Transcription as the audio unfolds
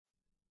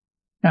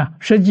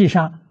实际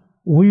上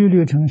五欲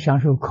六尘享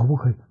受可不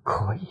可以？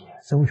可以，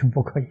这为什么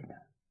不可以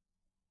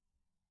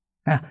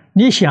呢？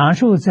你享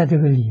受在这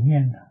个里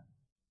面呢，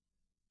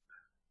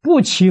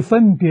不起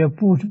分别，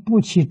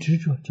不起执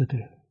着就对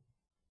了。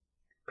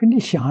可你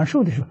享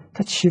受的时候，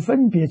它起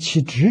分别，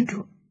起执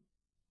着，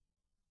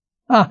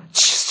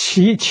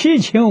起七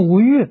情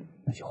五欲，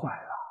那就坏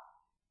了。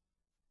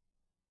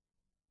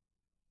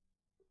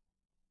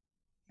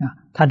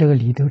它这个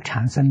里头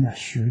产生了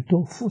许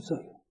多副作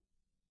用，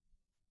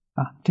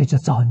这就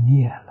造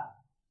孽了。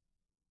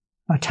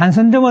产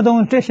生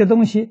这些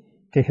东西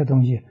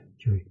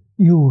就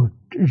又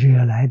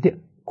惹来的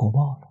果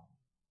报了。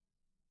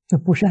这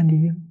不善的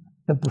因，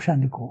这不善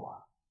的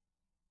果。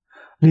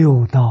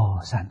六道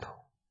三途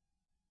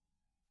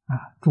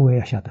诸位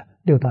要晓得，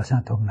六道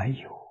三途没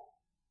有，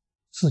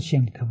自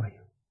性里头没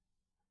有，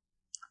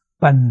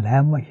本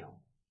来没有，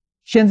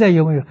现在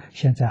有没有？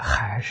现在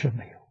还是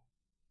没有。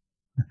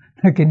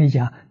他跟你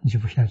讲，你就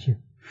不相信；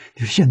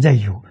你说现在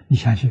有，你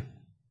相信；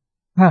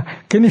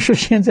跟你说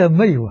现在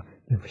没有，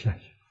你不相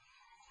信。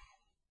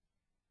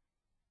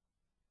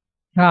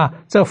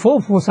在佛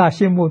菩萨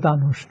心目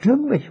当中是真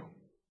没有，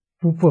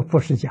不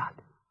是假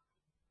的。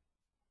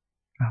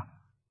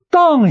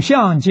当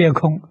相皆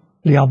空，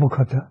了不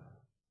可得，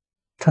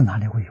他哪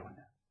里会有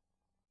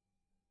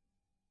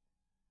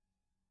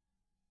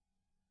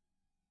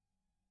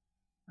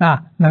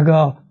呢？那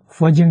个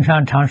佛经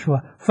上常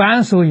说，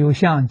凡所有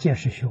相，皆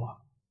是虚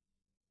妄。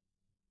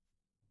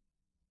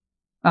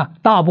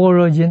大般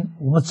若经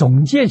我们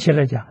总结起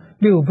来讲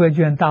，600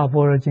卷大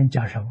般若经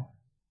讲什么？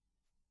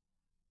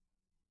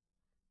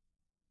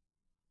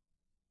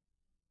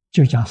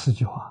就讲4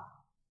句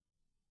话：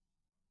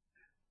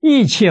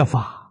一切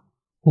法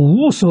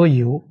无所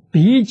有，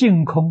毕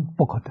竟空，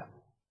不可得。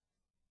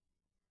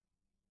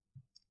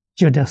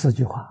就这4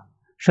句话，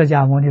释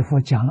迦牟尼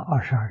佛讲了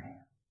22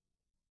年，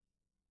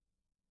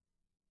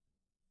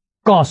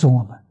告诉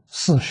我们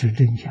事实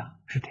真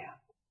相是这样。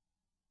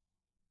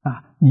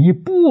你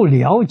不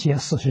了解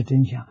事实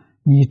真相，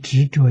你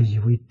执着以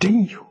为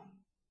真有，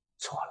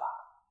错了。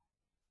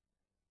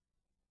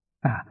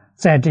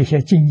在这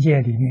些境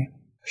界里面，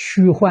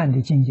虚幻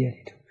的境界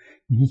里头，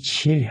你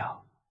起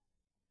了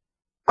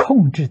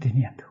控制的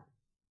念头，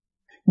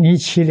你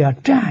起了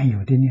占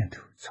有的念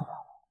头，错了，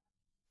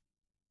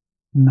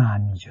那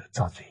你就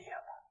造罪业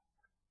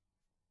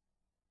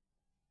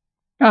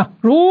了。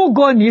如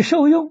果你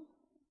受用，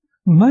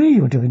没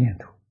有这个念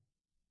头，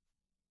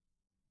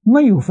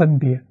没有分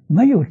别，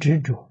没有执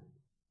着，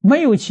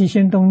没有起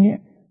心动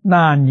念，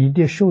那你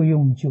的受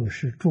用就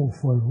是诸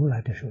佛如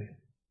来的受用。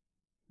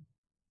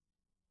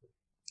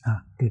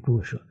给诸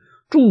位说，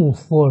诸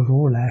佛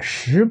如来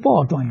十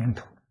报庄严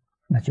土，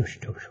那就是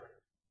这个受用。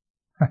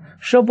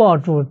十报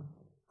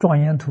庄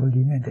严土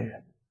里面的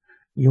人，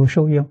有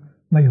受用，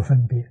没有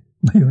分别，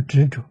没有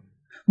执着，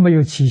没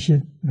有起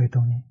心，没有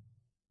动念，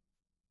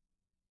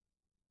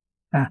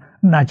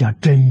那叫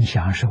真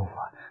享受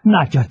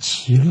那叫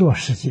极乐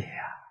世界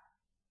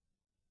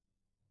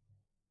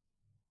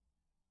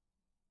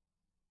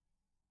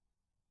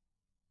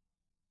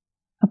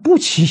不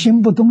起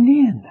心不动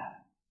念的。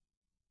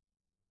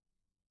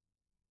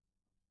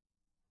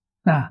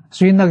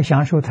所以那个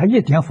享受它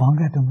一点妨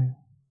碍都没有，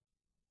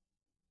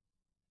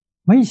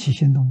没起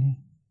心动念。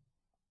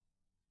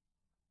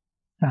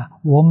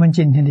我们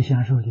今天的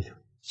享受里头，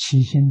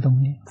起心动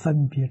念，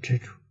分别执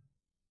着，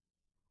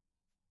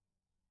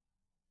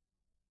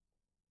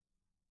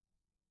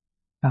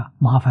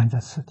麻烦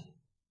在此地。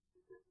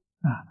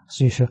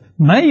所以说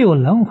没有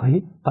轮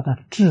回，把它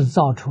制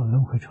造出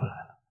轮回出来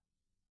了。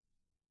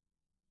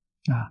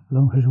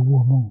轮回是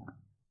噩梦。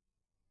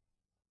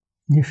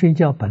你睡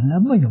觉本来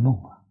没有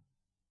梦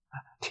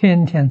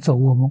天天做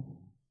噩梦。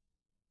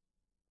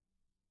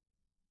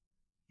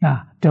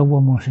这噩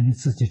梦是你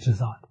自己制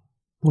造的，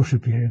不是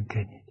别人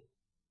给你的。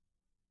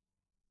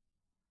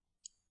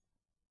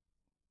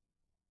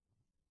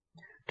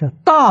这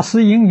大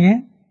师因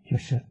缘就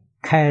是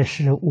开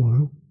示悟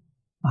入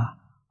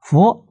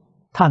佛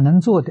他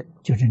能做的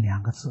就这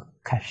2个字，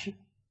开示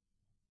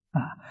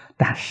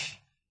但是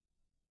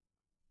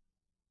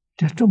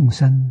这众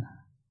生呢，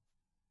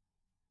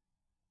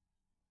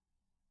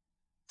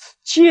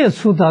接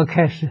触到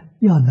开示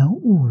要能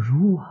悟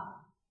入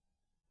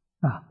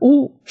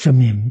悟是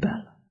明白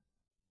了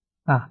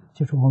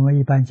就是我们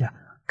一般讲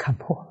看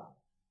破了。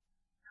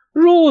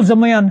入怎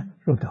么样呢？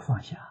入得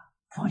放下，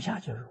放下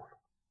就入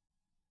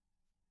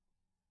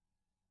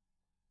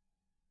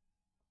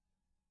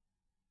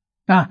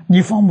了。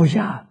你放不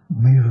下，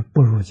没有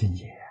不入境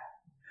界，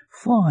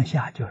放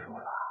下就入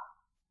了。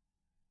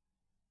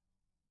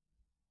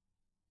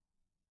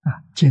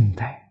近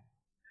代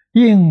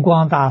印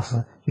光大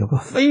师有个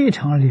非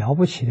常了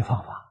不起的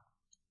方法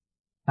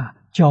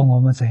教我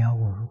们怎样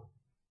悟入。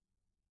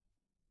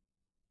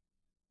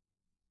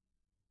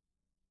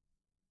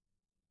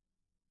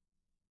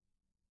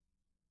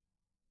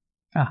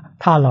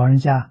他老人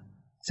家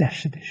在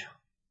世的时候，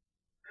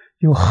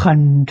有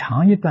很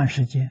长一段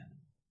时间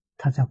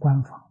他在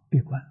关房闭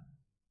关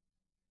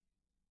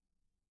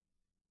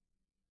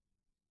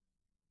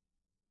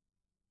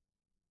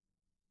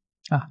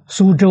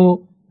苏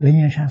州灵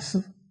岩山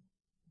寺，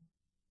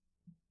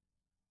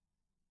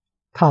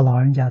他老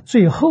人家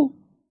最后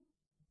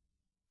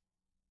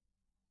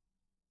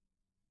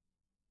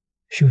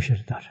休息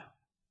的道场。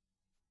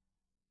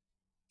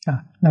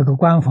那个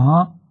官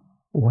房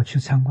我去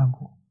参观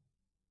过，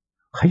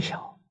很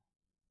小，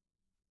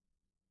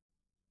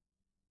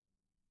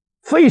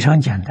非常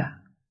简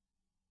单，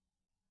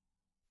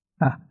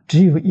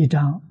只有一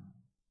张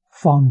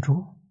方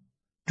桌，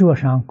桌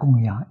上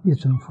供养一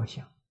尊佛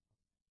像，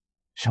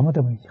什么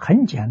都没有，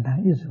很简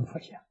单，一尊佛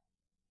像，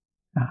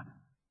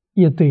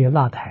一对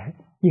蜡台，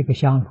一个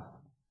香炉，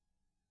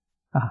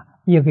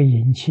一个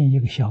引磬，一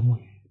个小木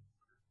鱼。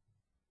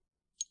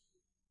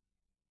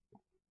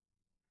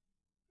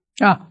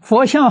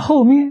佛像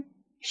后面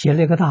写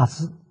了一个大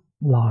字，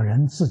老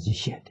人自己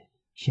写的，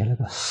写了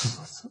个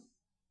死字。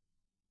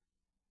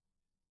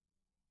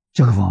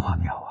这个方法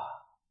妙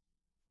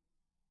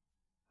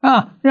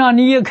让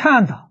你一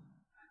看到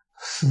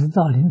死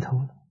到临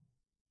头了，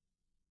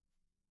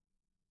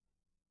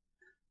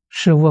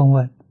是问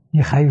问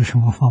你还有什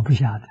么放不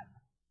下的？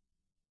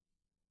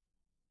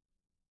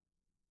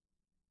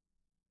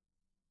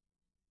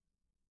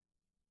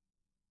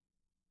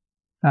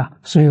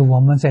所以我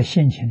们在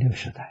现前这个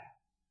时代，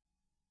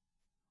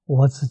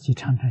我自己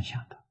常常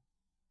想到，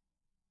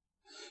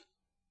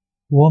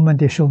我们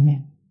的寿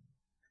命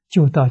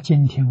就到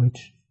今天为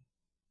止。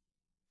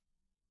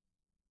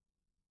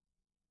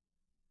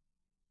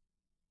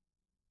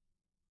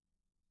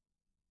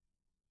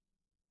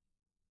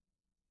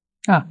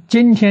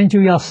今天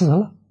就要死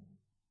了，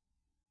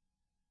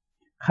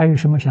还有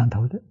什么想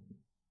头的？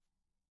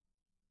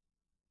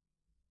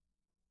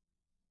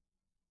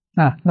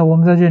那我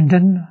们在认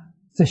真呢，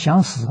在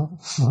想死了，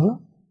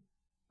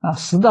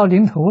死到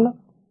临头了，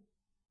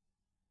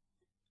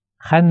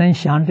还能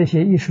想这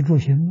些衣食住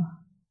行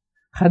吗？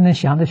还能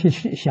想这些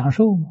享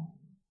受吗？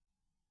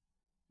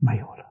没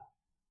有了。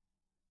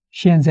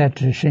现在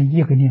只剩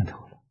一个念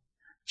头了，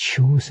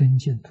求生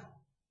净土。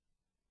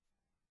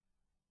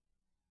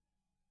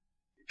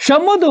什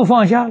么都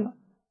放下了，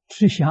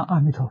只想阿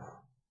弥陀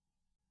佛。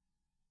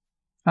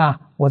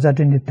我在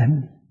这里等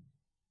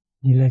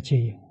你，你来接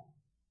引我。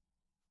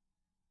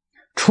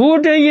除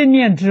这一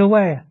念之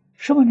外，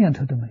什么念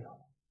头都没有了。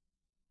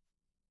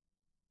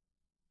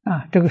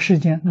这个世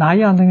间哪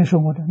样东西是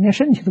我的？连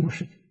身体都不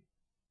是的。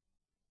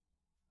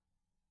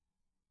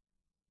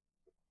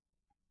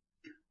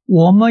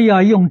我们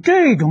要用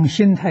这种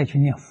心态去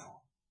念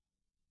佛，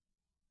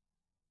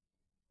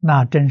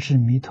那真是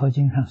弥陀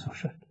经上所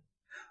说的，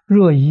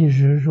若一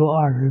日，若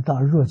二日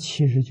到若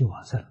七日就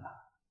往生了。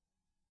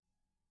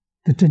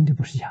这真的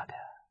不是假的。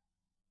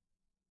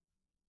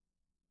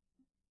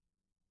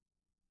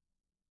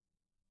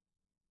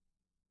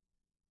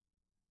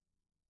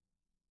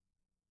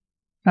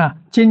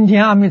今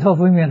天阿弥陀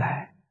佛没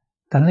来，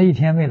等了一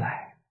天没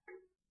来，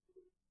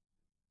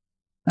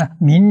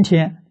明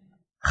天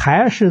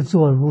还是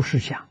做如是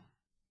想，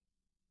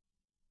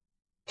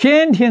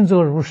天天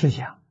做如是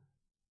想，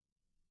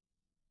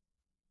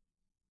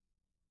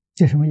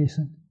这什么意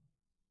思？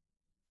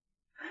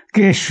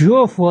给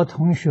学佛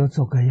同学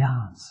做个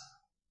样子。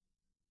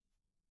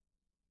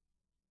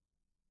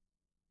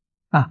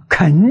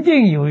肯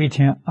定有一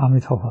天阿弥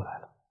陀佛来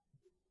了。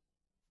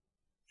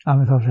阿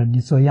弥陀佛说：“你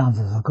做样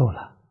子就够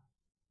了，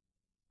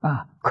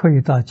可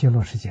以到极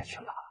乐世界去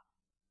了。”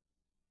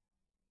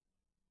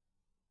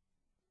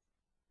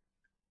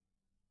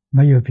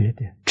没有别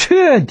的，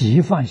彻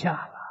底放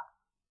下了。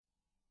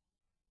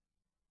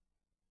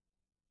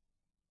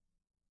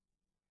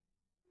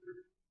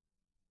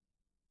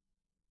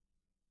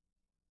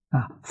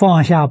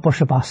放下不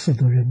是把事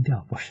都扔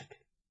掉，不是的，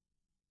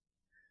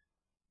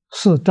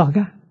事照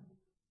干。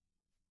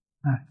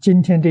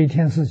今天这一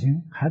天事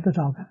情还得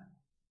照干，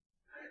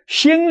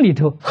心里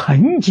头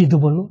痕迹都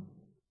不落。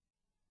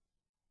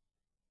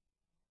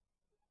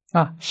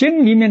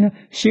心里面呢，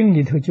心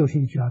里头就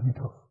是一句阿弥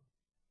陀佛，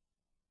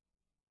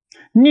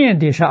念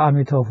的是阿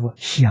弥陀佛，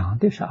想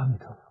的是阿弥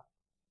陀佛，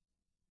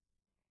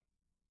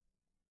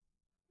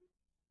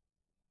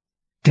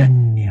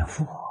真念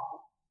佛，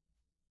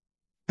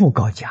不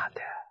搞假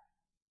的。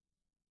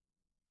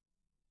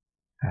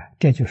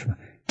这就是什么？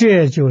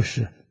这就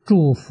是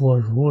诸佛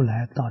如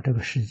来到这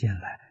个世间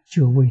来，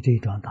就为这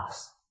桩大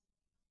事。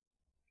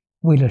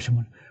为了什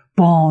么？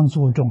帮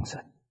助众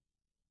生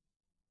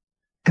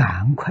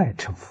赶快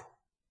成佛。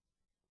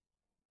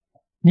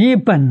你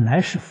本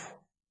来是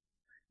佛，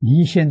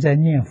你现在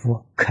念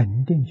佛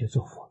肯定就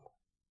做佛了。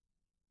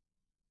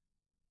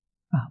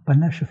本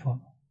来是佛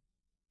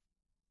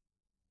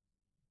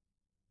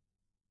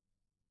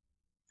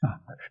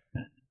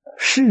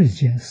世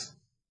间事，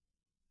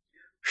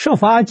十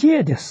法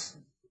界的事，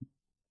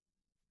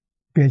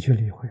别去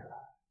理会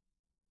了，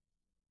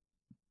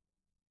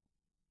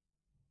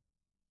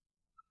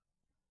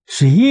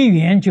随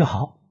缘就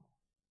好，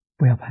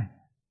不要攀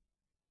缘。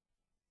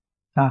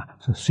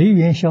说随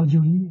缘消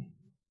旧业，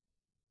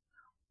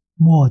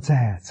莫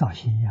再造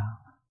新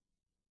样。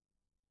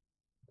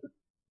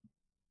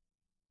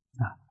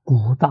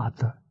古大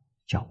德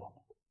教我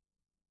们。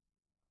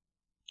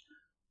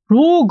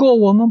如果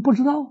我们不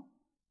知道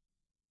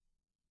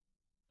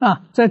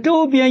在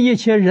周边一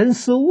切人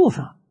事物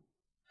上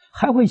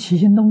还会起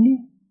心动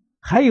念，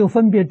还有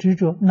分别执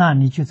着，那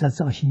你就在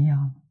造心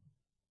样，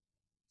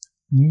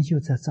你就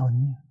在造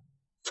孽，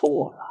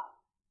错了。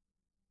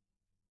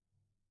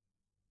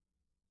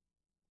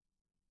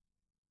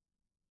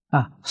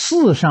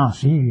事上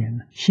随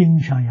缘，心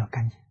上要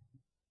干净。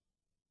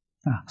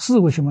事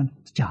为什么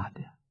假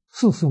的？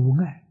事是无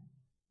碍。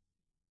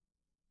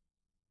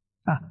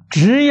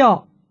只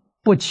要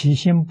不起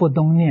心、不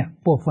动念、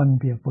不分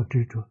别、不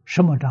执着，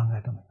什么障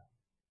碍都没有。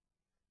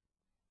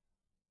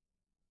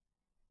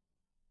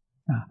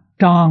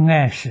障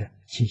碍是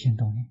起心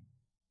动念，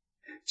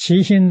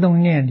起心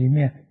动念里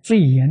面最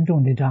严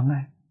重的障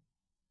碍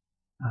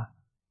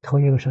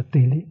头一个是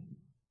对立，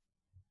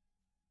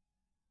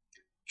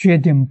决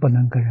定不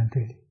能跟人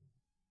对立，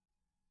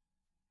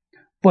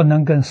不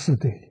能跟事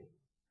对立，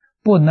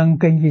不能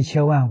跟一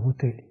切万物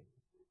对立。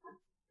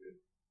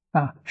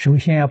首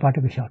先要把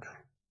这个消除，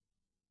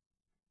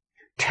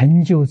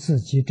成就自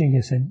己这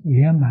一生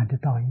圆满的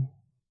道业。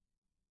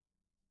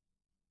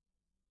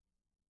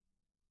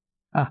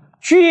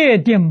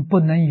决定不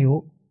能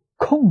有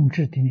控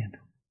制的念头，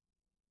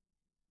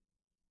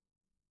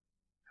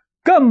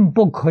更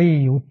不可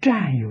以有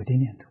占有的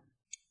念头。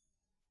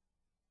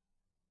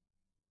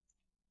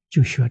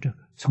就学这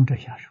个，从这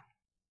下手。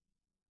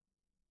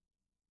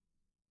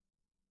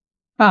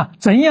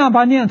怎样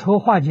把念头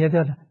化解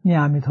掉呢？念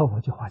阿弥陀佛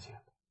就化解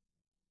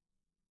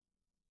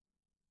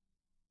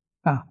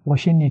了。我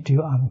心里只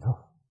有阿弥陀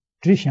佛，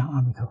只想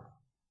阿弥陀佛，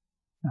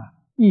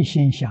一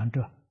心想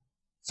着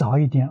早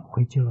一点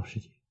回极乐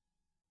世界。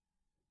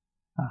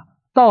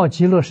到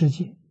极乐世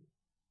界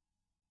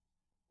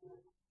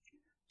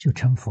就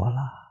成佛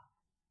了。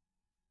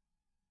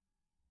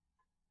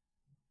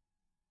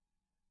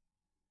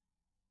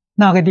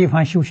那个地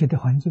方修习的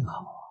环境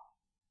好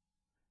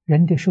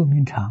人的寿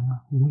命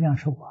长无量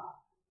寿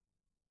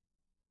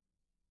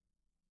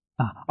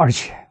而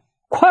且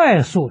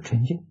快速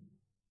成就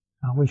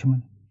为什么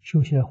呢？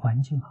修习的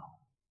环境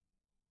好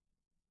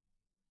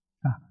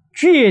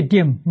决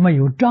定没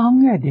有障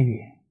碍的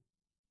缘。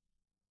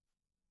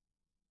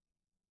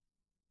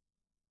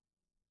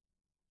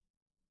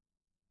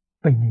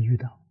被你遇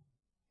到，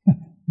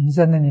你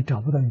在那里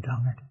找不到有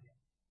障碍的缘，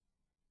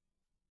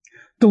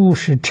都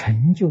是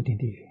成就的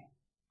缘。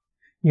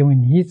因为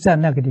你在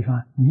那个地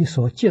方，你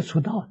所接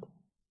触到的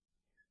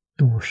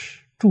都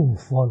是诸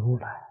佛如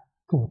来、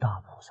诸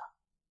大菩萨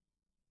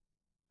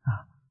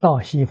到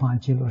西方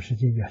极乐世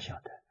界要晓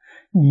得，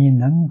你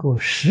能够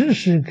时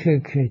时刻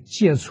刻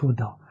接触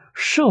到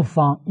十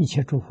方一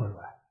切诸佛如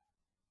来，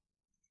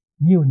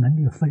你有能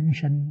力分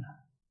身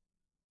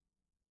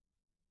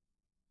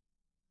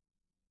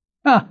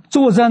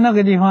坐在那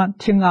个地方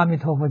听阿弥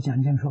陀佛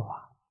讲经说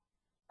法，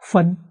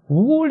分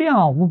无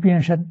量无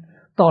边身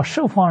到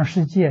十方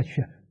世界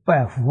去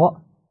拜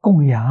佛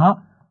供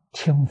养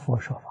听佛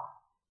说法。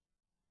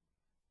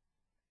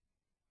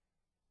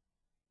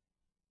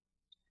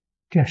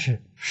这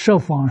是十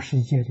方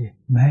世界的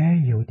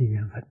没有的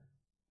缘分，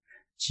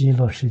极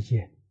乐世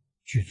界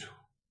具足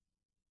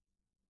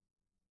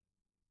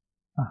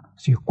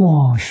所以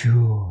广学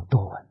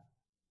多闻，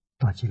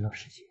到极乐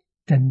世界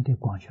真的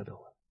广学多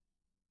闻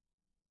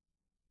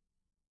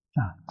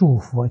诸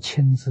佛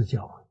亲自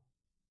教诲，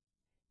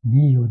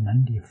你有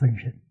能力分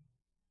身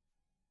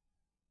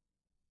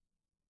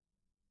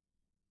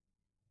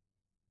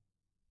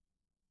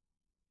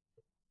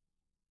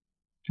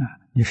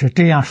你是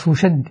这样殊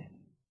胜的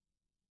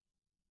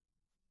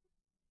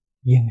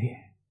因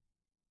缘，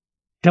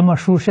这么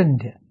殊胜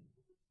的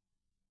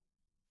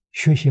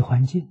学习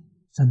环境，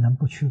怎能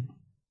不去？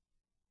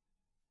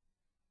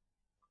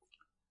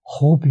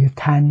何必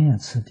贪恋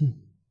此地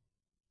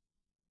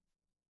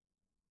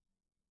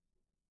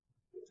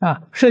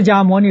释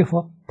迦牟尼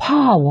佛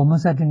怕我们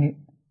在这里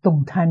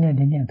动贪恋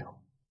的念头，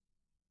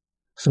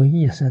所以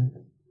一生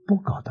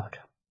不搞道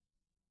场，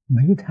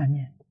没贪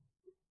念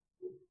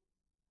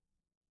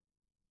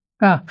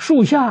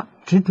树下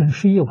只准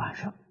睡一晚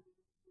上。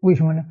为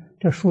什么呢？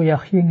这树叶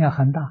阴凉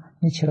很大，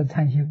你起了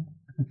贪心，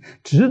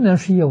只能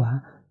睡一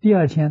晚，第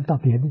二天到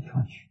别的地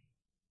方去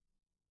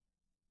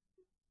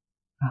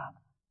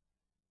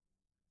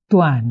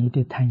断你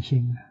的贪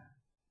心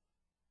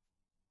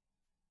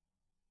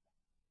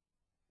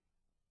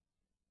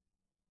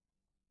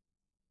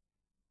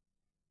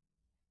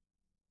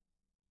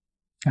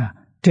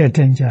这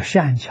真叫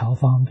善巧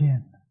方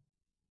便，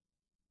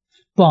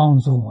帮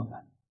助我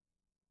们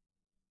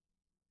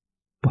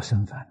不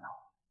生烦恼，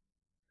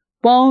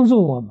帮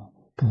助我们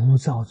不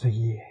造罪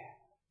业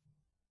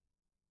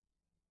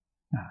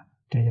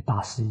这些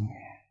大事因缘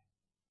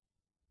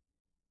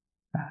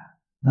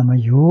那么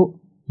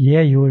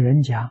也有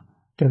人讲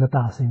这个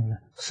大事因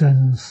缘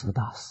生死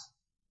大事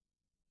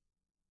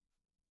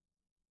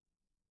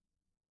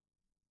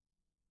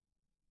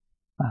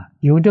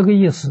有这个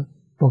意思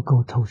不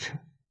够透彻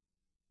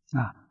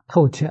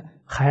透彻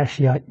还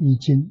是要依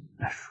经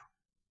来说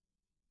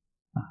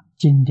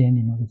经典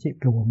里面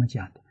给我们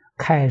讲的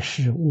开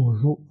示悟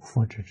入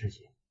佛智之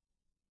见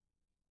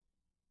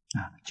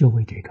就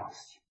为这桩事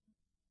情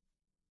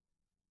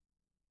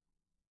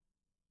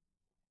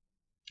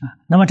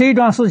那么这一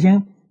桩事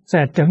情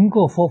在整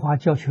个佛法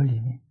教学里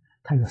面，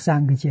它有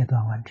3个阶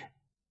段完成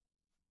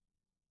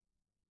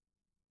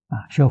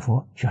学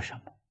佛学什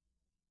么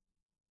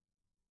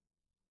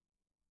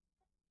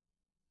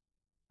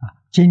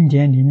经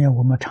典里面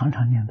我们常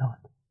常念到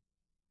的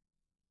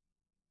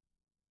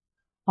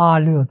阿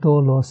耨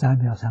多罗三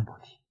藐三菩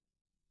提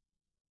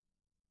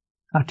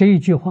这一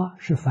句话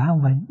是梵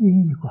文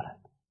音译过来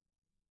的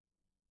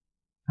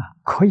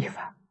可以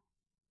翻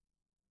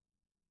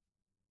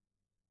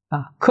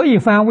可以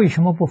翻，为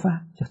什么不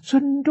翻？叫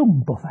尊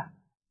重不翻，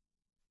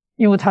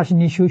因为它是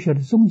你修学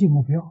的终极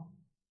目标，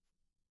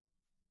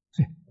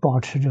所以保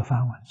持着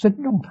梵文，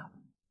尊重它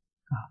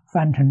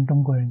翻成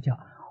中国人叫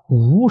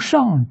无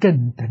上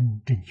正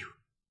等正觉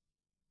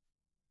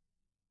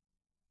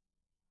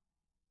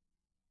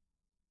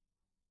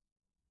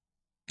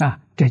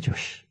这就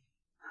是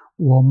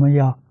我们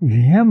要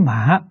圆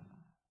满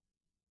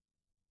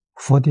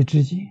佛的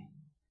知见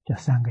这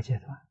3个阶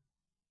段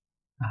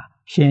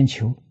先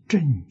求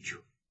正觉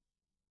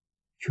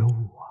觉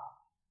悟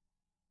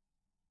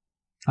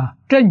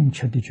正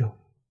确的觉悟，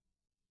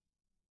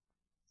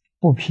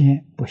不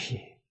偏不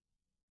邪，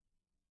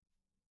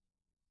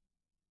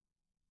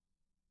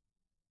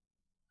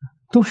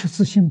都是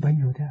自性本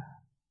有的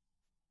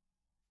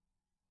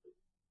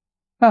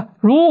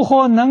如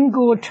何能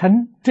够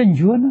成正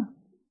觉呢？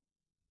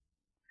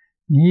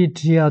你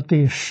只要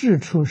对世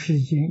出世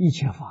间一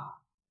切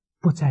法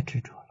不再执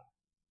着了，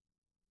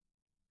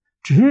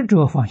执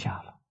着放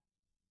下了，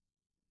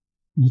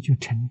你就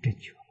成正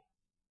觉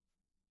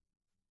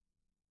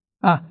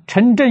了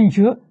成正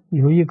觉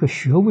有一个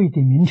学位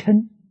的名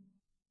称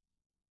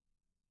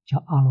叫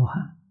阿罗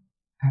汉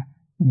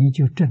你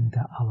就证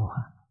得阿罗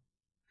汉。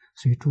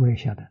所以诸位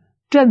晓得，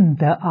证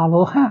得阿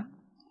罗汉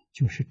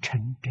就是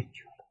成正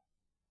觉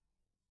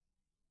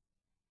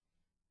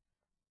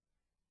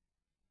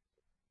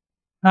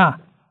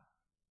了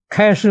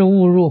开始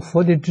悟入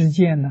佛的知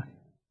见呢，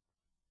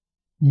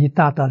你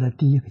达到了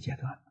第一个阶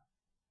段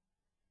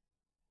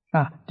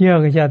第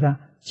二个阶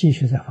段继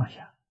续再放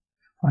下，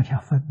放下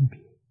分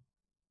别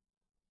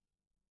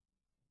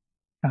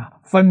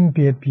分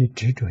别比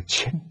执着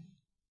轻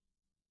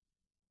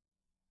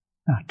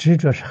执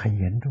着是很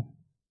严重，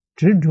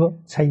执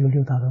着才有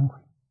六道轮回，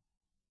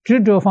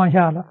执着放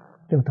下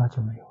了，六道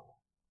就没有了，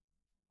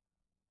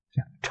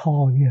这样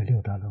超越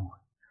六道轮回，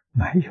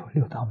没有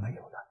六道没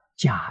有了，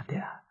假的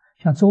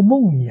像做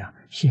梦一样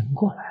醒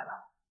过来了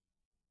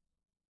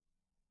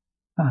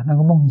那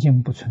个梦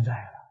境不存在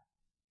了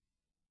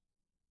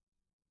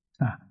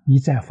你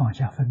再放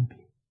下分别，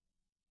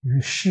与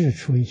世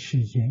出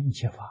世间一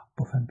切法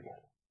不分别了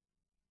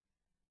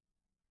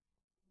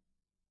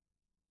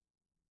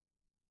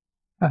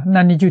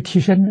那你就提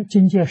升了，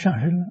境界上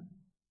升了，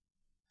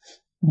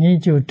你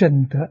就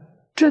证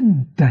得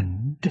正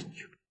等正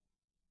觉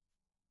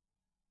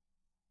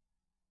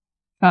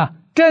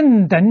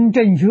正等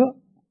正觉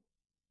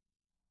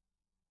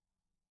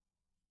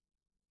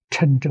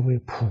称之为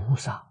菩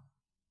萨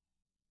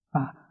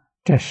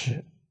这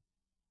是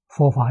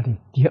佛法的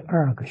第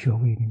2个学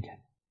位名称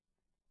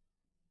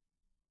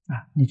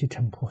你就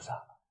成菩萨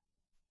了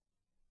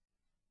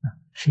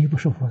谁不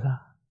是菩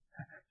萨？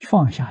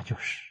放下就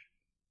是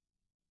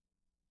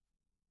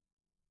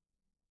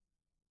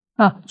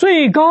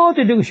最高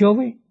的这个学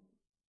位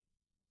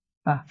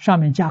上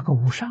面加个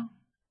无上，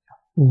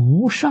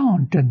无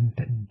上正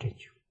等正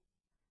觉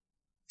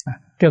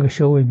这个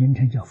学位名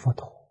称叫佛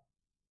陀。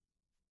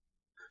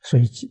所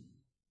以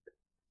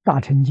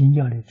大乘经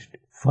要里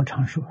佛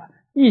常说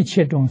一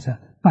切众生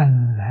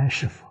本来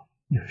是佛，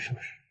你说是不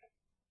是？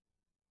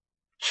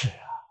是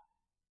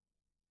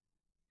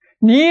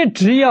你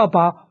只要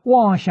把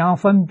妄想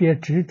分别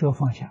执着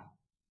放下，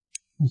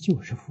你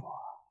就是佛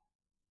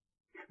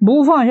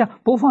不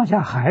放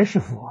下还是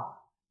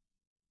佛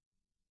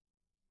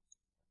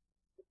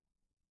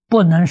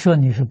不能说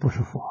你是不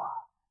是佛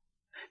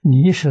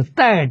你是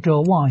带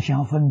着妄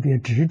想分别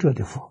执着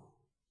的佛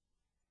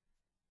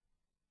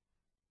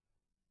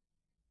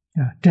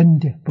真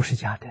的不是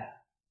假的。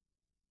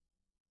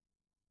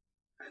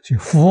所以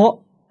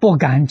佛不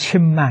敢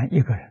轻慢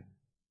一个人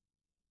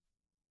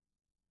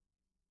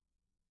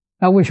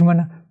为什么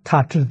呢？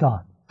他知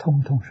道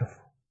通通是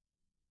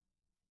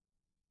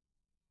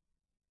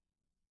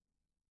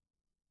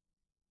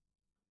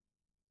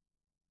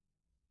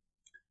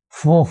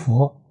佛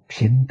佛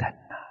平等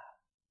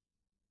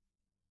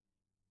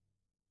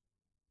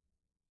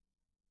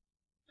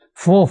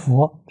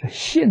佛这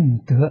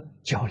性德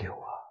交流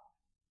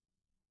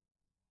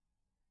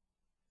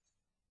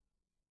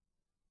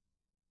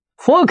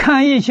佛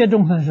看一切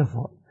众生是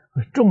佛，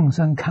众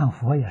生看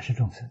佛也是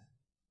众生，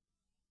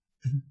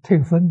他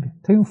有分别，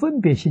他用分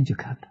别心去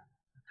看他，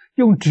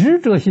用执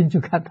着心去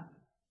看他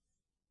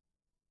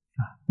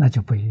那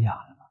就不一样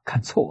了嘛，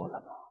看错了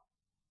嘛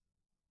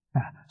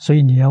所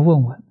以你要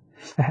问问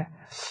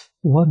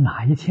我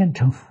哪一天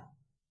成佛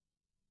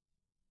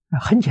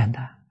很简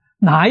单，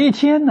哪一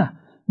天呢？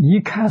你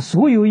看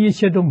所有一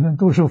切众生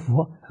都是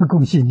佛，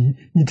恭喜你，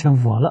你成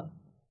佛了。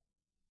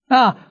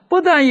啊，不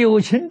但有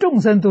情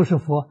众生都是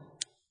佛，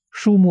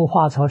树木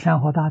花草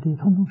山河大地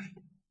统统是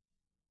的，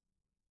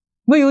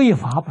没有一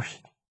法不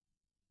是的。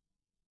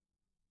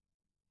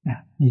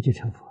啊，你就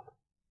成佛了。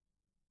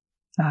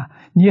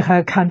啊，你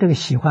还看这个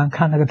喜欢，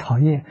看那个讨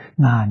厌，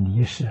那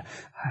你是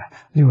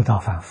六道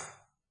凡夫。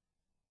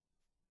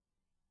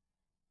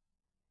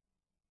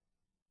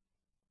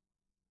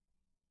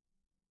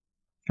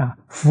啊，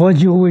佛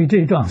就为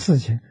这桩事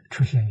情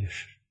出现于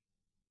世，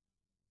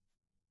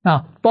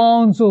啊，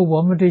帮助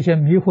我们这些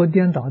迷惑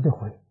颠倒的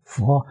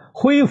佛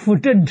恢复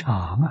正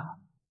常啊！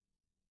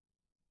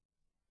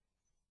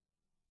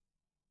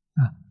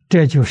啊，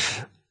这就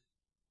是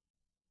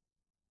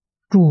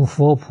诸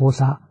佛菩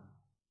萨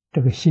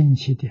这个兴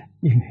起的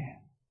因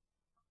缘。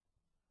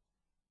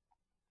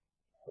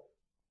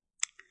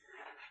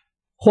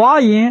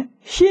华严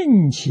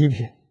性起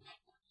品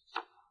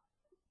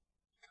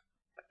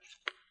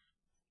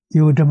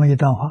有这么一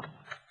段话，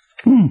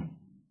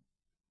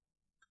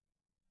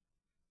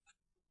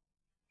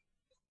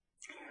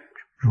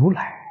如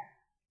来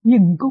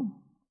应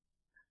供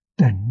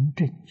等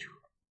正觉，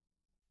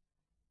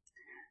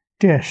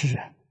这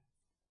是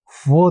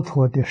佛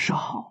陀的十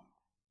号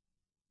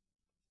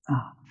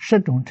啊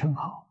，10种称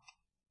号，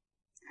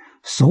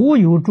所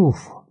有诸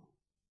佛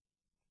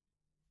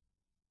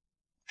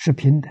是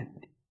平等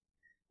的，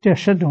这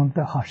10种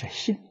德号是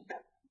性德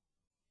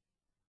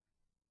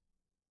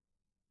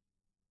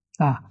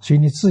啊，所以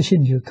你自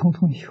信就通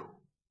通有。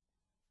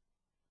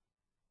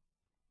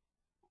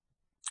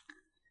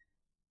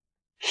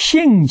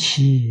性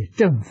起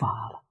正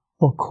法了，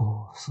不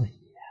可思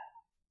议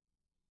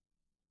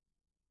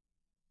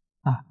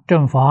啊！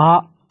正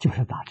法就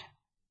是大乘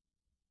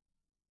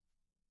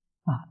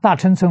啊，大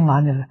乘从哪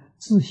里来？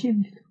自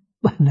信里头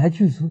本来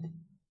具足的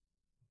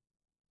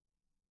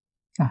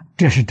啊，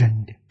这是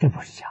真的，这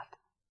不是假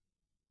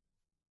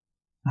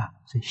的啊！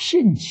所以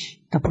性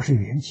起它不是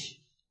缘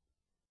起，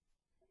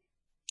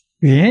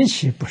缘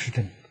起不是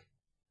真的，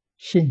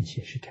性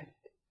起是真的。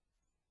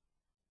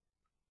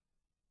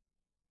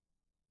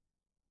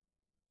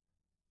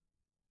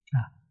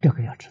啊，这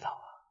个要知道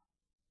啊！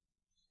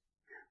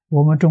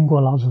我们中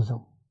国老祖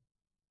宗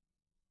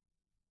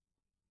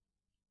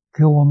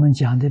给我们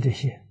讲的这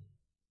些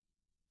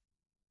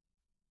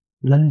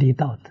伦理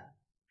道德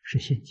是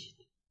性起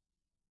的，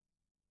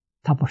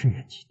它不是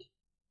缘起的。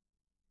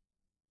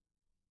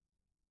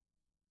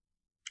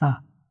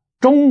啊，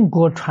中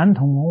国传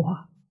统文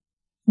化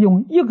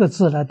用一个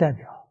字来代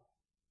表，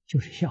就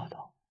是孝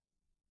道，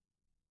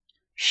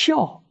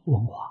孝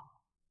文化。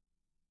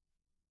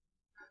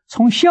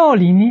从孝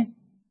里面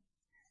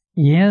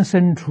延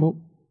伸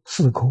出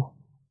4科，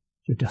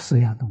就这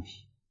4样东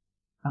西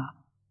啊，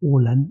五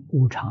伦、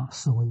五常、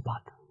四维八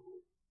德，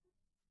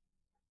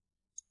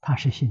它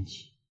是性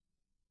起，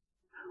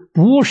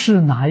不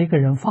是哪一个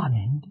人发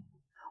明的，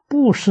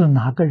不是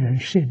哪个人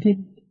设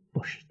定的，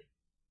不是的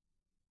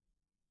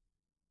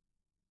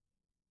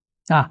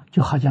啊，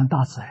就好像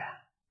大自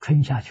然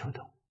春夏秋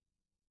冬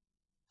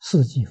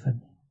4季分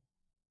明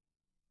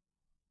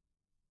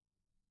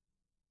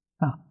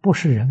啊，不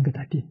是人给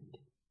他定的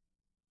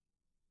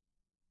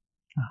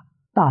啊，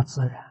大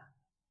自然，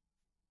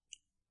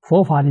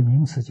佛法的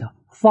名词叫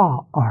法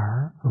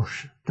尔如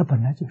是，它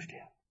本来就是这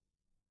样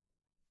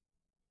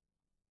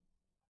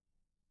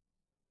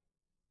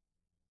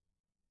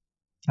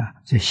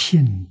啊，这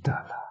信得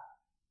了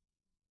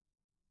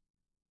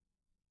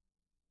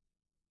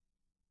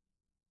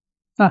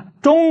啊！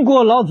中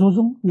国老祖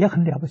宗也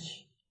很了不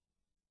起，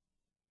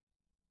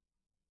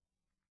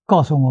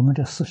告诉我们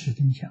这事实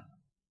真相。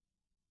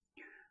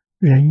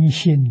人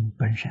性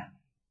本善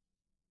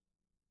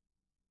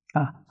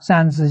啊，《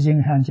三字经》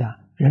上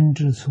讲人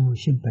之初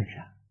性本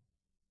善，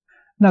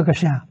那个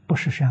善不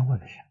是善恶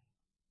的善，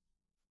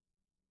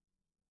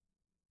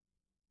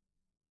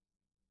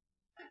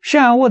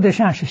善恶的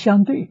善是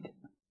相对的，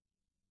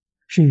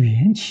是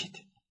缘起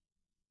的，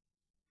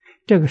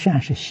这个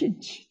善是性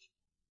起的，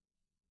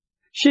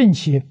性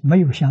起没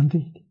有相对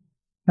的，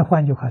那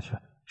换句话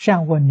说，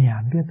善恶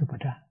两边都不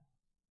占，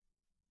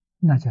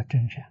那叫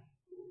真善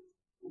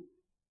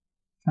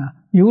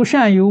啊，有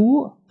善有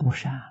恶不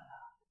善了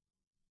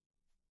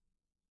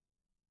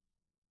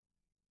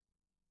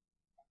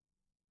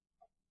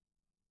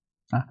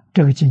啊，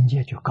这个境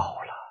界就高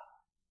了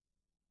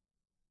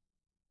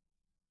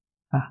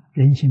啊，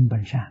人性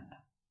本善的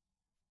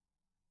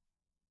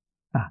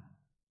啊，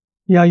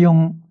要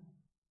用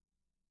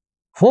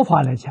佛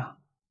法来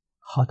讲，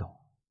好懂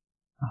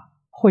啊。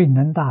慧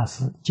能大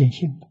师见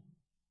性的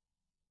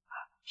啊，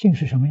性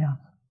是什么样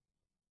子？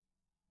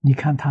你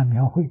看他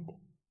描绘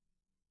的，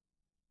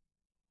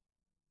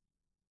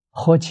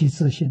何其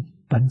自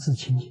信，本自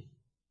清净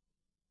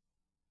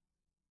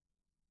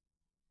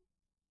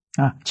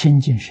啊！清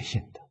净是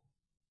性德，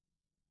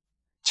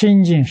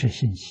清净是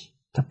性起，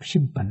他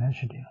性本来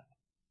是这样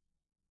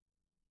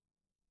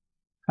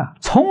的啊，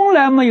从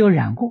来没有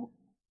染过。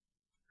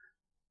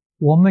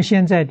我们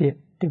现在的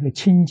这个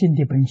清净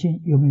的本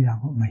性有没有染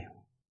过？没有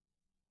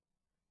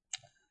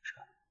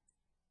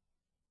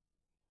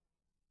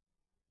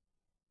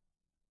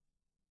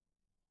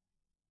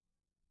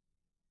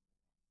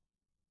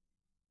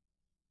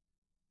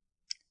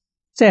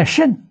在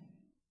圣，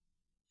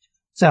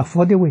在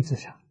佛的位置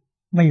上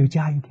没有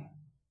加一点，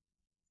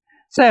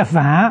在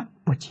凡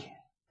不减，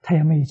它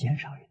也没有减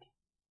少一点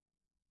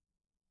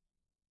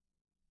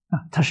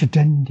啊，它是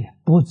真的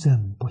不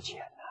增不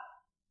减啊，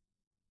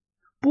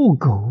不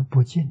垢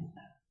不净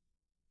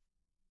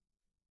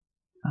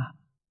啊，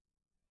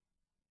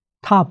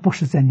它不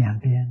是在两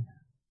边，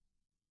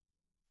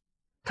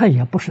它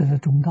也不是在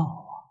中道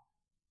啊，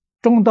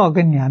中道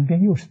跟两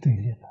边又是对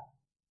立的，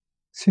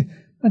所以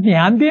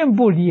两边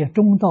不离，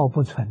中道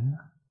不存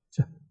啊，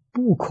这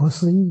不可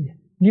思议。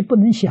你不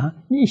能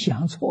想，你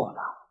想错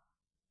了；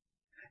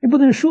你不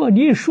能说，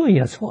你一说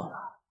也错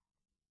了，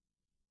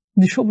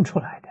你说不出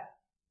来的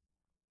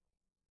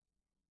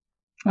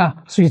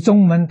啊。所以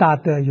宗门大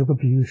德有个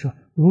比喻说：“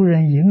如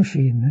人饮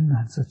水，冷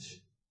暖自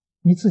知。”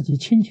你自己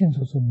清清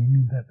楚楚、明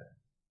明白白，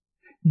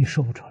你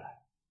说不出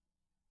来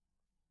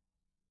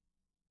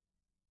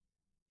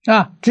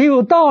啊。只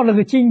有到了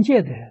个境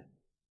界的人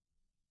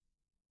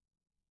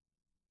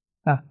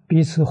啊，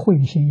彼此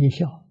会心一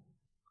笑，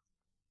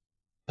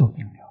都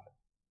明了了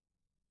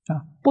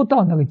啊。不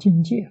到那个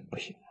境界不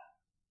行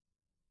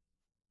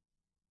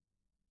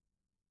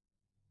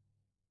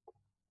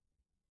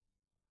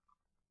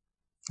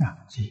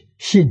啊。所以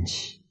性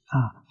起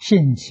啊，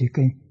性起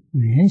跟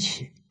缘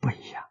起不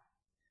一样，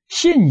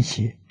性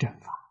起正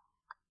法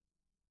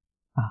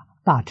啊，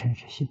大乘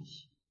是性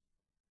起，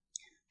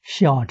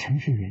小乘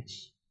是缘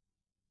起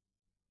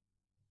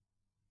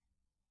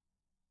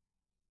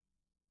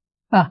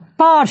啊。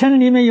大乘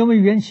里面有没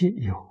有缘起？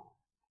有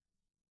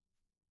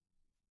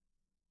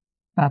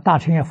啊。大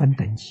乘要分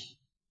等级，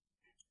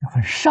要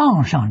分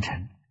上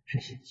乘是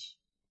性起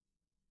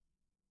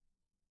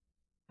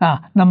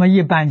啊。那么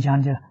一般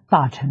讲这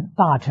大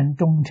乘、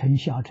中乘、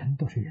小乘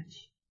都是缘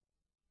起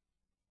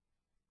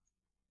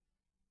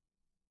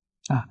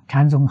啊。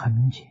禅宗很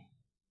明显，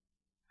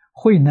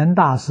慧能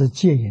大师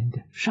戒引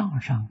的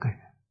上根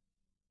人，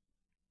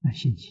那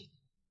性起；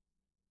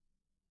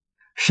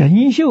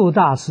神秀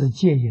大师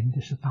戒引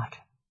的是大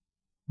乘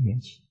缘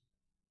起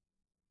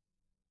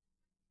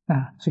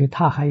啊。所以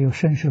他还有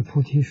身是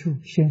菩提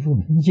树，心如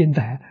明镜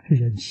台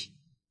缘起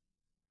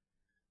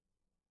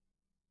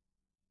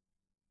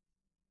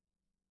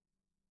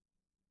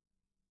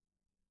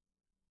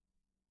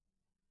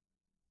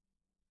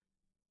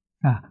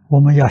啊。我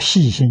们要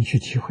细心去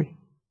体会。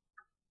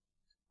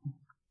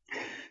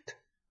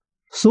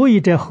所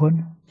以这和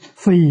呢，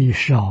非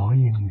少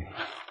因缘，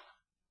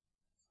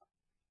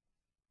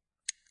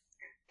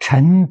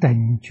成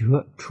等觉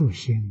处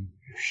心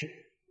于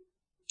世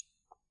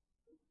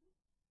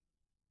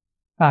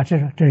啊。这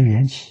是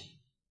缘起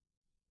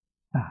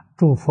啊。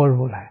诸佛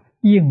如来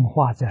应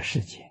化在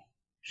世间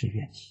是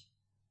缘起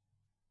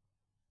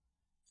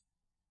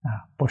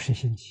啊，不是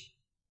性起。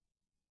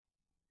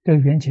这个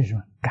缘起是什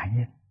么？感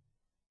应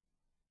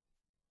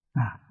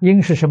啊。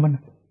因是什么呢？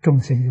众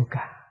生有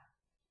感，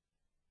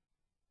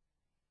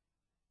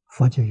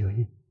佛就有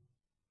应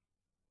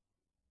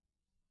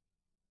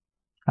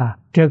啊。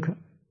这个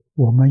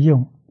我们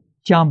用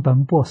江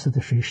本博士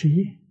的水试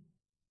验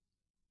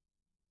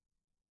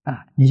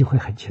啊，你就会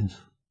很清楚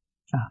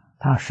啊。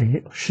他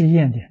水试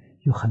验的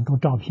有很多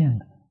照片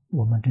的，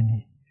我们这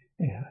里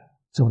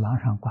走廊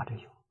上挂着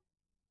有，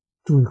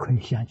诸位可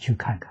以想去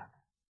看看。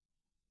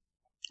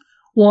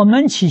我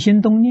们起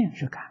心动念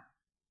是感，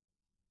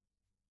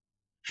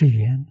是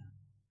缘，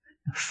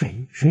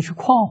水是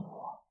矿物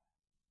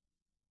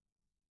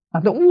啊，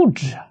的物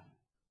质啊，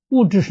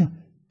物质是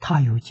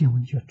它有见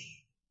闻觉知，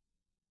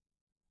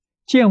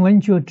见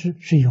闻觉知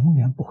是永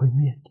远不会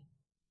灭的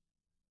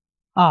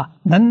啊。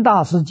能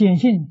大师见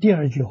性第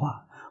二句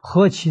话：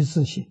何其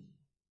自性，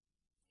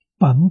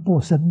本不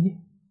生灭。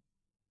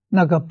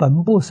那个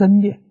本不生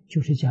灭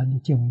就是讲你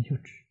见闻觉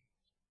知，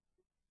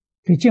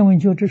这见闻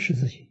觉知是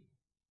自性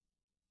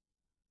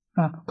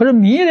啊。可是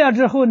迷了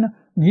之后呢？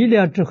迷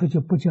了之后就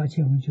不叫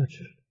见闻觉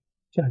知，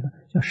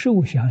叫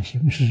受想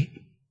行识，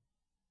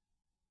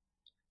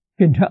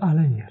变成阿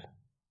赖耶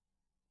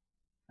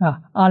了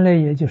啊。阿赖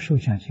耶就受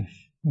想行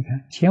识。你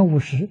看前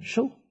50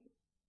受，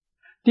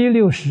第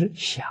60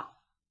想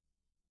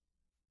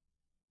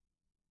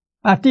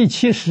啊，第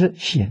70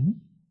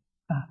行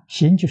啊，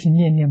行就是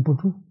念念不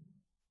住，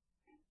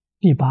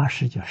第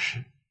80叫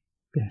识，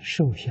变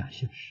受想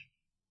行识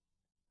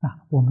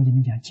啊。我们今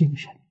天讲精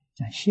神，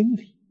讲心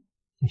理，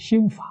讲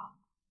心法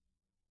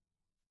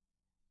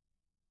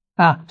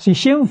啊。所以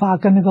心法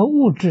跟那个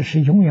物质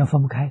是永远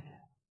分不开的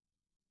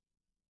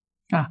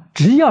啊。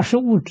只要是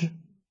物质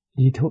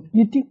里头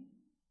一定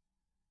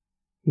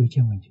有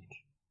见闻觉知，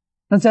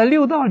那在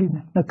六道里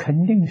呢，那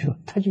肯定是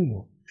它就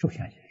有受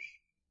想行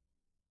识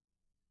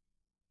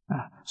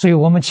啊。所以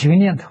我们起个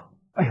念头，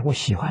哎，我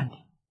喜欢你，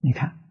你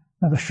看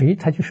那个谁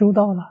他就收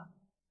到了，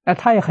哎，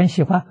他也很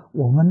喜欢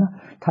我们呢，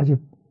他就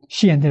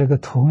现的这个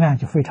图案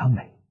就非常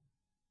美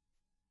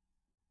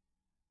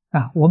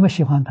啊。我们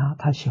喜欢他，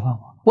他喜欢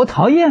我，我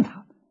讨厌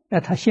他，哎，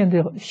他现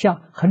在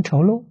像很丑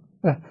陋，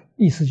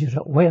意思就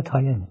是我也讨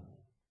厌你，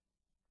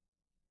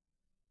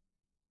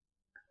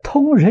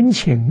通人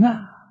情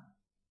啊。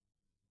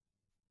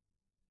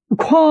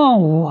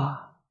况无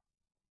啊！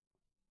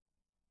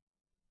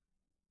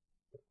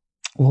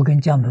我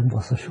跟江本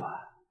博士说啊，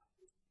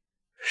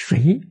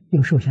水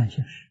有受想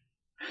行识，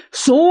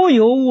所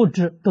有物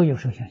质都有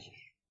受想行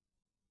识。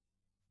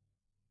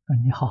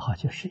你好好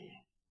去实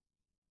验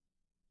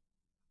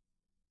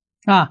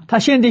啊！它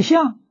现的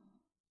相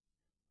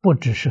不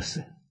只是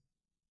色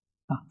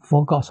啊，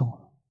佛告诉我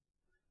们，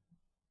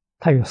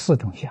它有4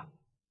种相：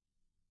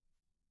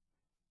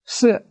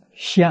色、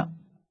香、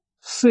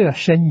色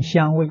声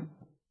香味，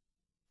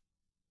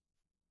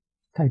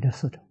它有这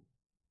4种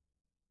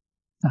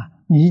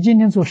啊。你今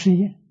天做实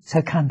验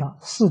才看到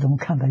4种，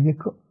看到1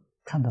个，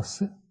看到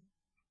色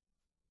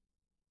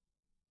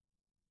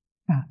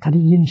啊，它的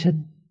音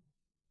声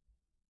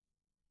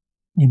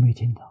你没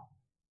听到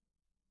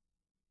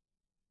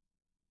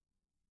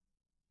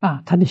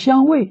啊，它的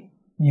香味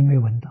你没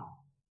闻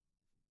到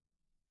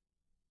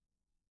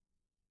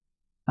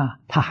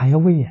啊，它还有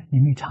味啊，你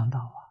没尝到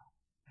啊，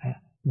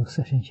哎，有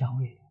色声香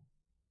味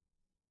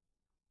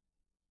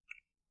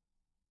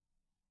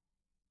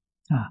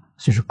啊，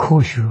所以说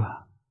科学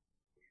啊，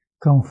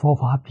跟佛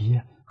法比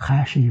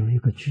还是有一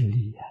个距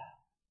离呀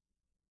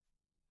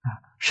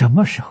啊，什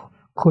么时候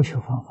科学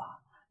方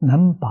法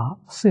能把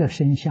色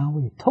声香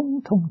味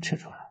通通吃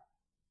出来，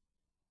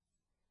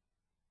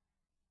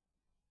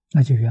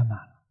那就圆满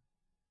了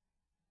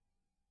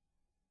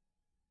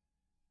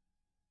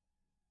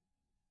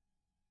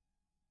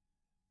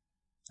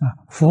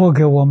啊！佛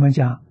给我们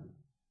讲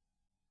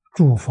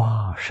诸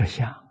法实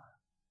相，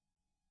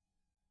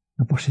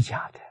那不是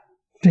假的，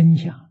真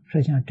相，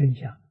实相真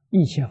相，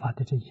一切法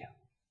的真相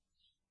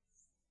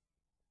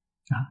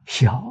啊！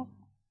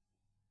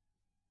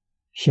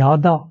小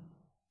到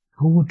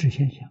物质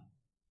现象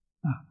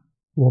啊，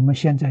我们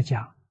现在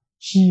讲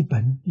基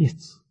本粒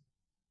子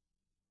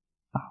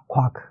啊，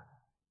夸克，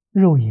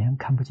肉眼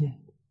看不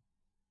见，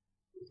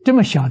这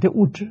么小的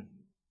物质，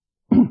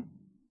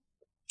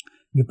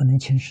你不能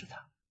轻视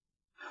它。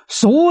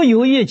所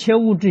有一切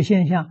物质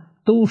现象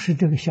都是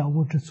这个小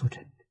物质组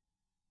成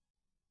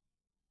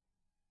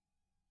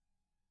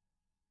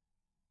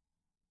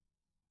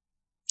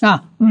的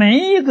啊！每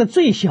一个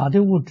最小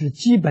的物质，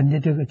基本的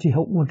这些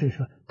物质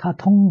说，它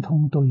通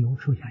通都有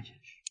受想行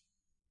识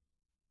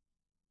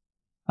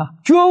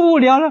啊！觉悟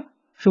了了，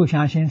受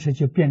想行识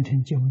就变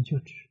成见闻觉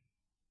知；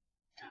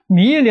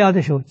迷了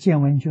的时候，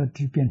见闻觉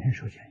知变成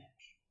受想行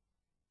识，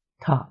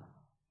它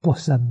不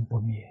生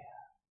不灭。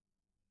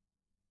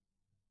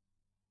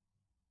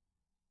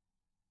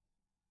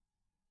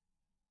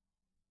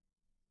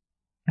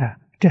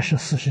啊，这是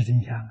事实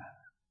真相啊！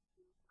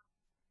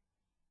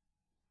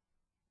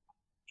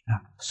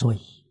所以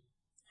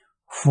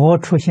佛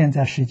出现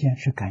在世间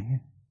是感应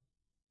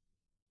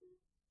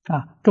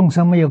啊，众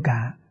生没有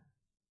感，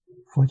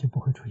佛就不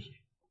会出现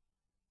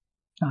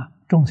啊；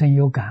众生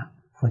有感，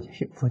佛就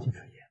出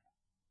现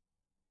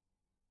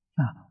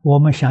啊。我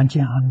们想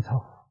见阿弥陀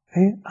佛，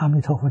哎，阿弥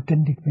陀佛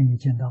真的被你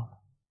见到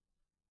了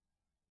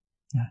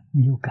啊，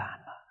你有感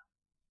了。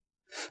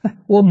哎，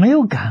我没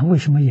有感，为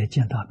什么也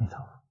见到阿弥陀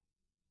佛？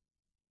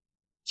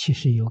其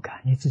实有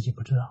感，你自己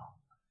不知道。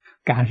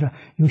感是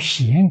有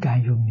显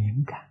感，有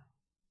明感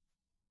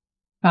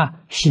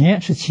啊。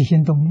显是起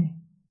心动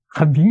念，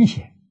很明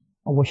显，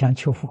我想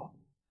求佛。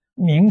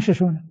明是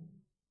说呢，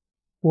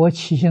我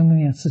起心动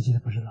念自己都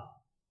不知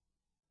道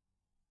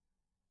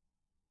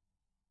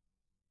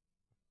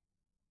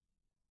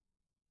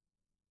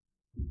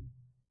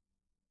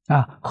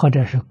啊，或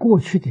者是过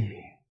去的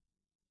缘，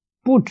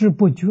不知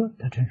不觉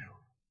的成熟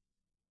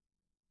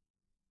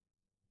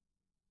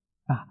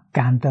啊，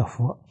感得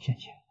佛现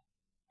前，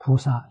菩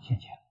萨现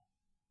前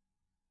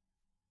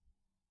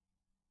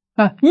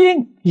啊。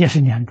应也是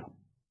2种，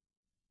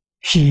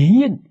显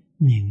应、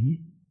明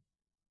应。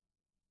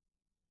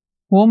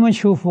我们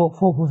求佛，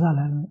佛菩萨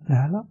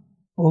来了，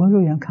我们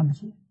肉眼看不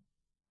见。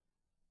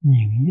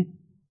明应，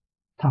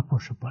他不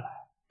是不来，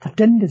他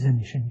真的在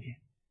你身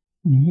边，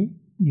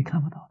你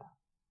看不到他，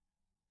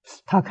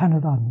他看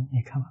得到你，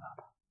你看不到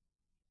他。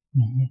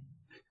明应，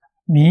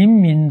冥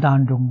冥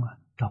当中啊，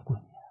照顾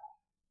你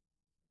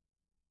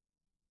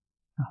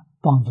啊，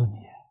帮助你，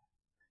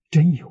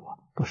真有啊，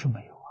不是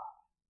没有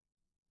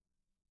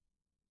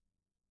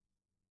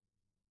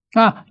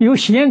啊。有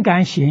显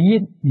感、显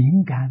应、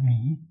明感、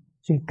明应，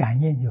所以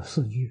感应有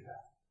4句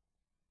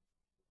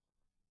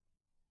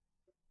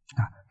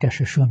啊。这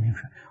是说明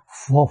是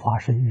佛法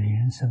是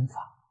原生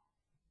法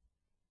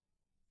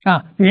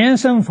啊，原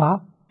生法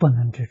不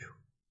能执着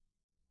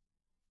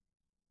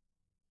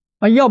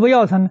啊。要不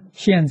要它呢？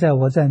现在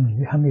我在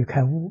迷，还没有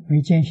开悟，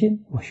没见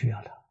性，我需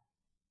要它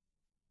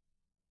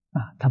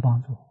啊，它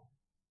帮助我。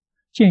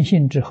见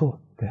性之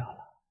后不要了，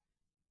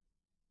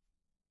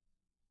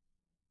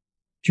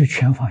就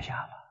全放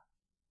下了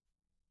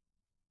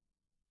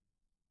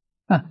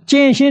啊。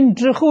见性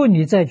之后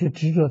你再去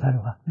执着它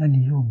的话，那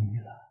你又迷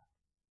了，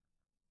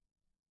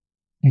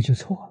你就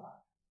错了。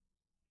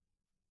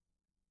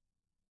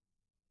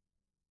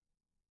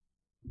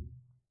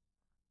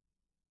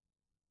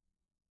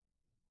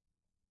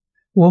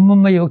我们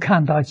没有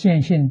看到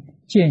见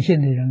性见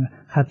性的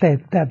人还带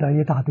到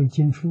一大堆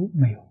经书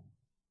没有？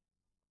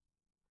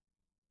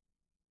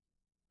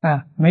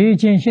没有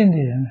见性的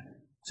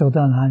人走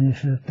到哪里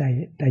是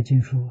带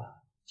经书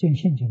啊？见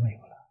性就没有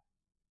了。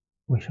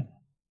为什么？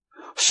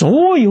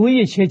所有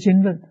一切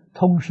经论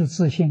通是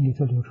自性里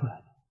头流出来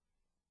的。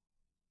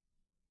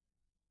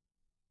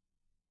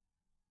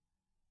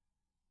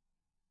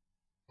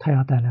他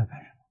要带来干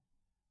什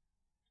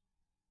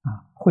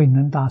么？慧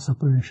能大师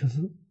不认识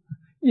字，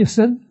一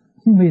生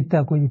没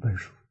带过一本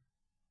书。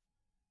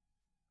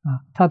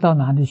他到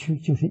哪里去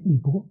就是一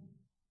钵。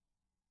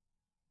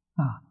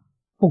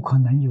不可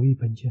能有一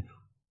本经书。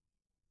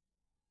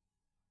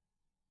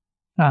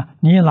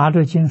你拿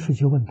着经书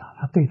去问他，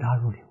他对答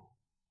如流。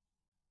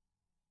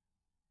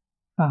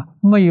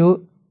没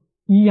有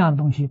一样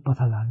东西把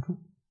他拦住，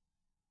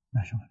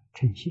那什么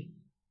诚信。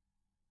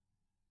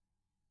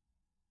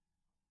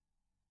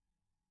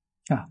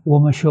我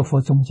们学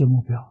佛终极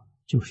目标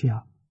就是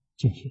要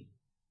见性，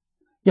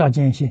要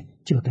见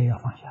性就得要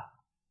放下。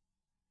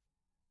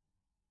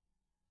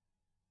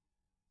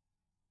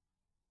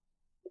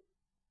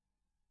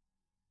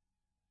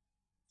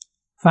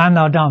烦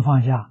恼障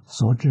放下，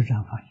所知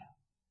障放下，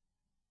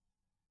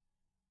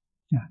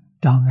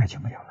障碍就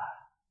没有了。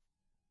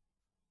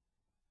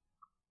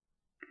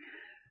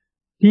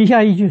底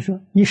下一句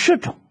说：“以十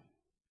种”，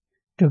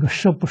这个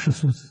十不是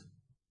数字，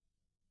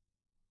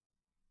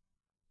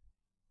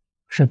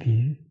是比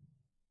喻。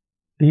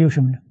比喻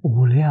什么呢？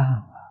无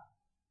量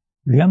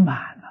圆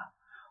满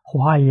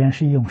华严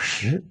是用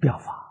十表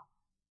法，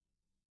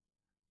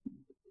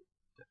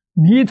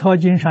弥陀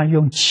经上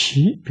用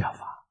七表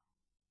法，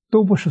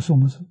都不是数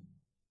目字，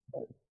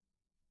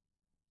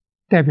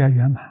代表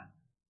圆满。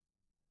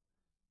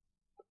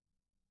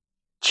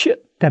七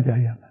代表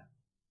圆满。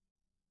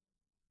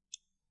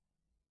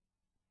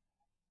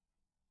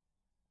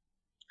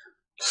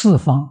四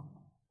方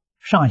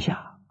上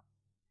下，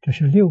这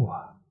是六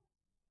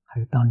还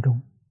有当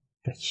中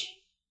这七，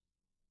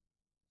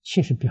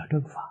七是表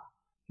正法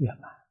圆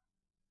满。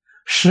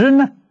十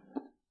呢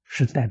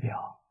是代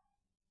表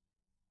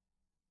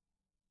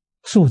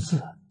数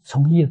字，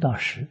从1到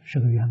10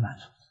是个圆满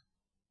数字。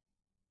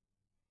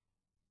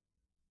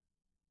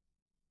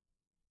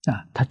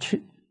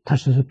它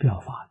是表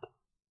法的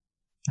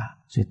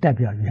所以代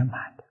表圆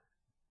满的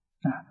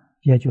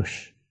也就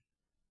是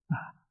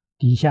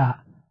底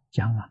下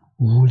讲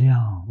无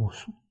量无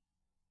数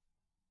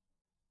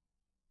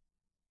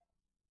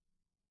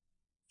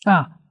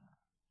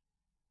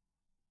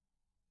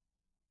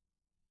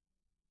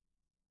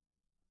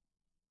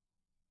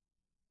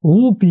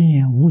无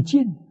边无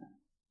尽，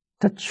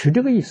他取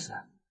这个意思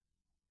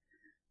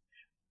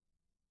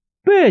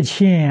8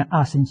千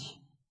阿僧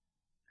祇，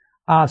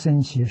阿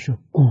僧祇是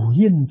古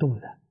印度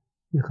的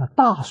一个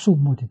大数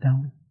目的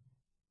单位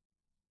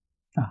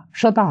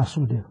10大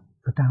数的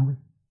一个单位。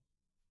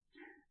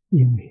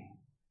因为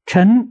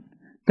成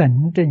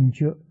等正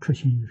觉出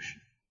现于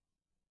世，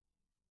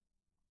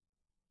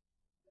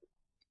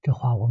这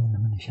话我们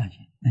能不能相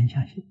信？能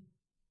相信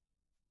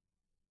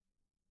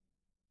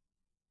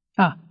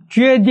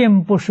决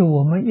定不是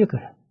我们一个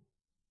人。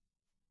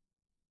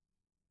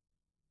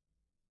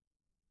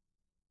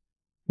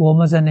我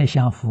们在那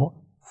想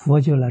佛，佛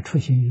就来出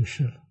现于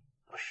世了，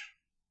不是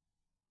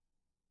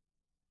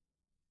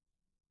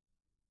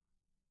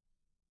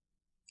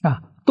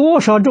多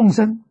少众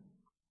生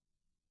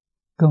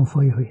跟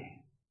佛有缘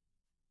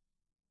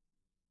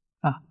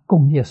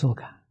共业所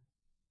感，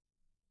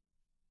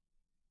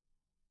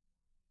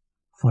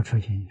佛出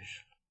现于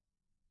世，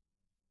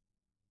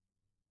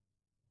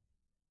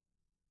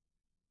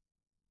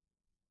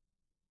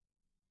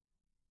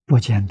不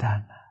简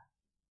单了。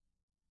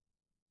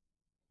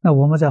那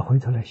我们再回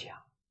头来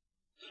想，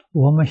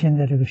我们现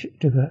在这个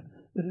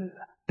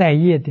带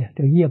业的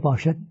这个业报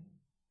身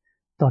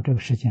到这个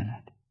世间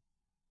来的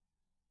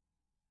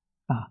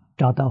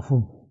找到父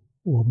母，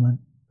我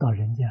们到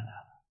人间来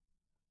了，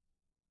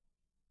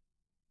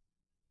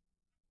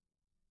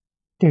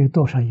这有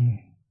多少因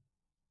缘？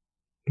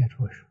给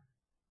诸位说，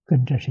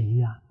跟这是一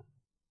样的，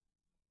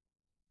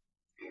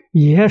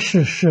也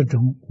是10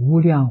种无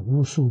量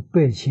无数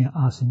8千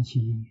阿僧祇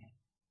因缘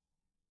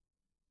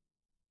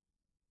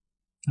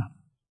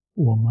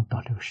我们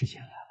到这个世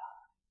间来了。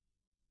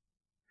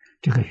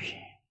这个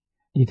缘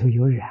里头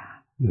有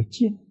染有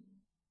净，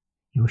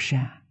有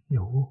善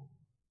有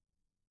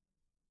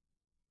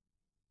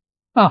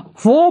恶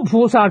佛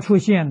菩萨出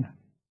现了，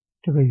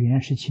这个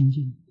缘是清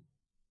净的，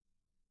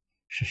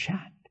是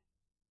善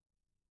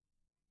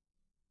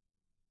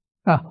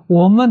的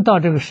我们到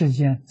这个世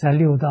间，在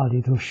六道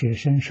里头舍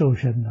身受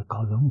身的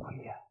搞轮回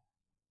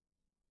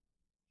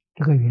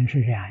这个缘是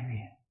染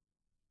缘，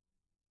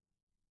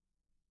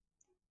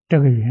这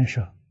个缘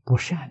是不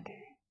善的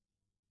缘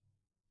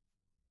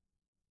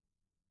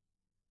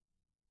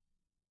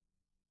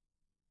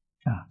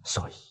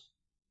所以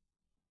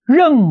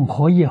任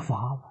何一法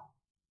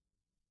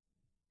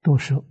都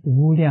是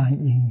无量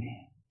因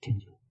缘成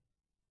就，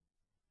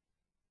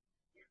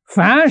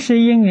凡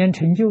是因缘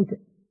成就的，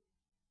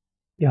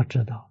要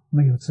知道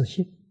没有自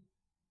信，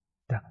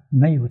的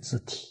没有自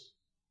体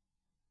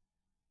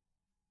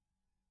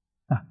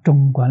啊。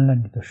中观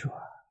论里头说，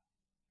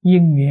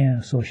因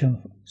缘所生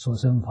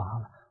法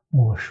了，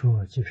我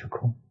说即是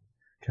空，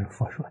这是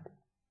佛说的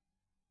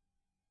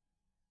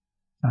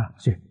啊。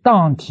所以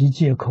当体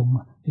皆空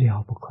啊，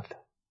了不可得。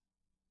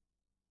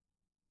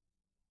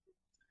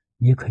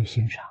你可以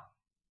欣赏，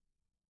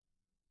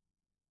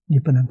你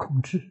不能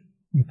控制，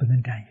你不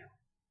能占有，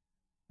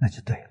那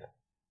就对了，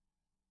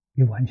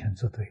你完全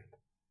做对了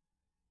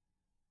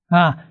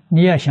啊！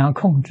你要想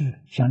控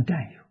制，想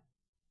占有，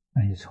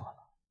那你错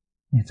了，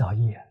你造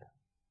业了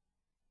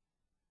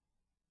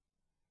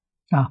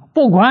啊！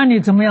不管你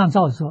怎么样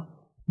造作，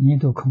你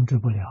都控制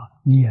不了，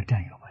你也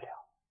占有不了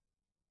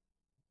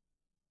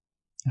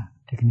啊！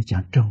这跟你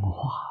讲真话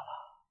了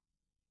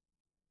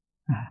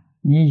啊！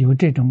你有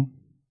这种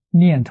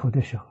念头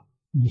的时候，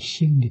你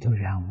心里头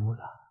染污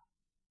了，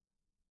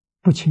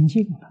不清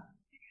净了，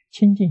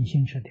清净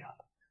心失掉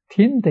了，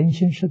平等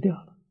心失掉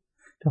了，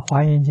这《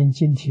华严经》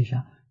经题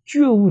上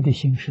觉悟的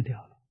心失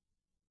掉了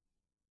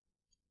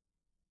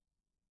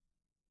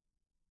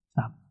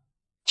啊！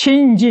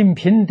清净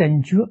平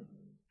等觉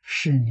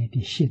是你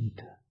的性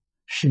德，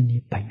是你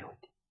本有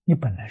的，你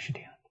本来是这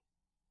样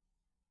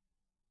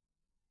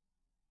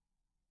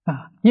的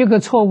啊！一个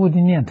错误的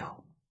念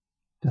头，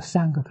这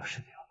三个都失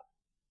掉了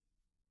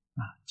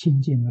啊！清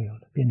净没有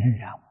了，变成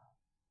染污；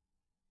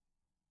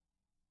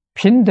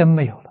平等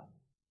没有了，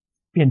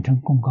变成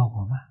功高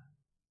我慢；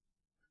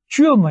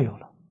觉没有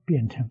了，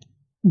变成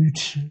愚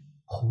痴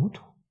糊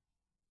涂，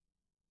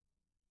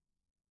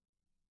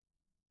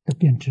都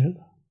变质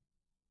了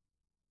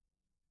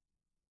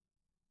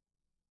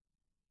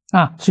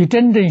啊！所以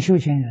真正修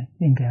行人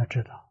应该要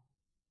知道，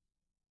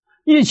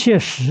一切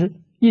时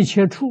一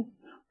切处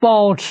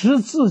保持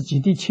自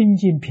己的清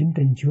净平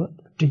等觉，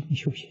真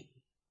修行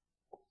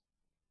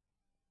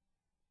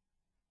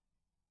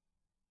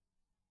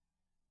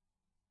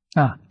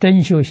啊！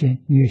真修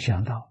行，你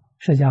想到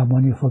释迦牟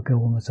尼佛给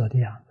我们做的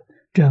样子，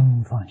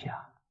真放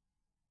下，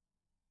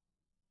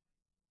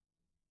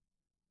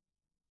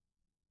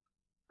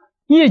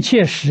一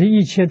切时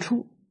一切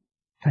处，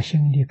他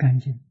心里干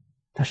净，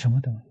他什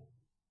么都没有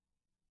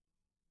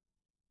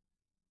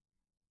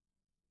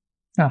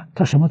啊，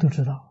他什么都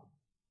知道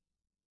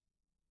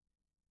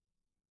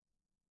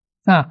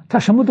啊，他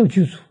什么都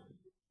具足，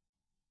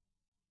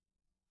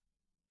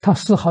他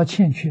丝毫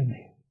欠缺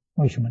没有。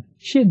为什么？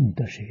性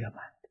德是圆满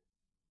的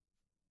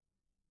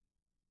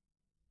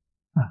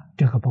啊，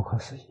这个不可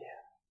思议，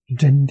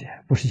真的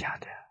不是假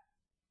的。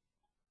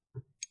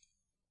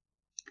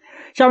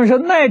下面说，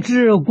乃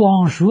至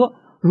广说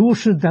如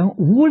是等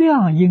无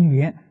量因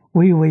缘，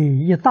为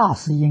一大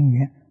事因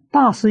缘。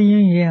大事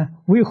因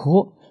缘为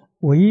何？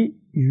为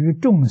于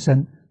众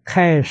生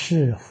开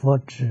示佛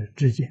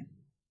之见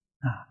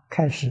啊，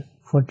开示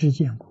佛之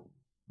见故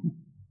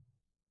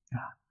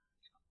啊，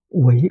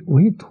为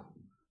度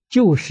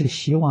就是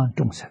希望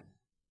众生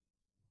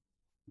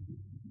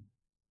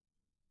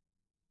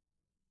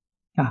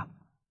啊，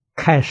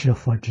开示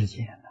佛之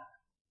见了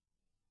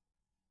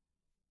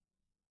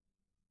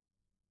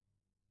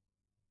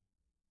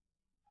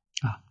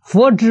啊，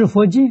佛知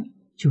佛见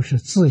就是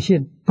自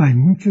信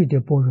本具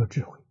的般若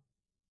智慧。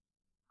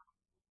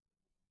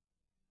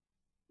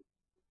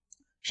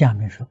下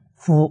面说，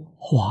夫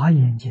华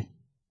严经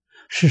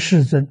是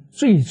世尊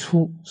最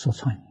初所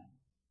创言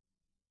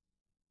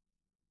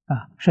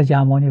啊，释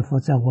迦牟尼佛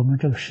在我们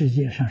这个世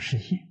界上实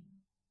现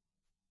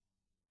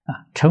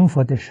啊，成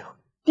佛的时候，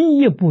第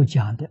一部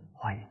讲的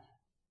华严经，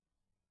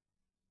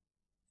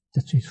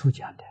这最初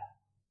讲的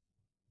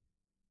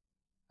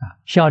啊，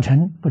小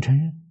乘不承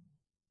认，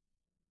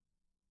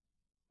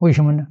为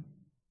什么呢？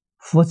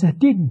佛在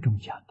定中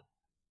讲的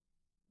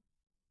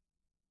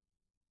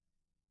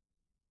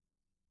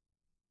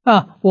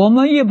啊，我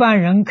们一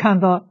般人看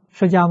到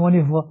释迦牟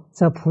尼佛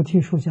在菩提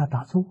树下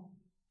打坐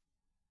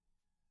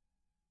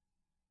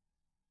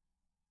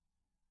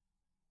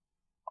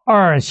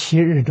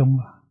，27日中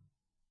啊，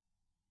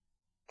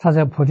他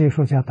在菩提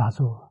树下打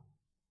坐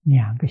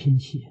2个星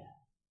期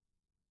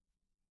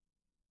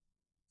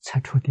才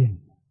出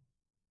定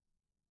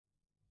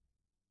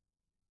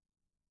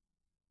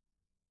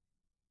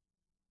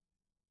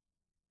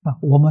啊，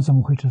我们怎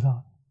么会知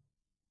道？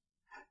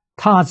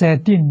他在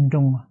定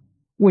中啊，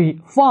为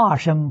化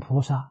身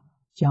菩萨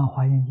讲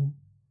华严经，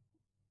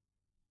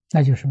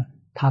那就是什么？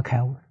他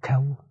开悟，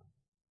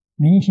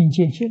明心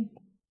见性。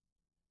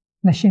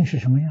那性是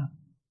什么样？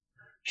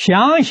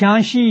详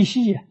详细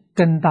细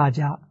跟大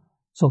家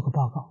做个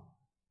报告。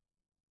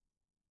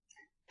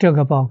这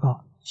个报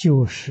告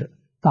就是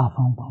大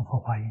方广佛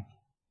华严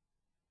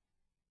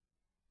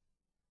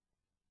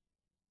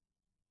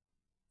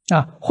经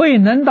啊。慧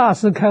能大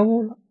师开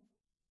悟了，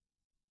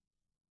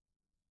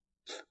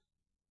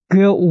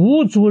给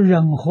五祖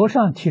忍和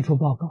尚提出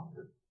报告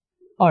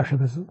，20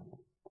个字。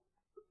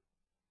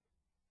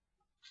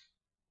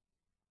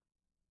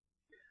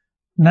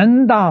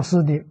能大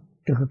师的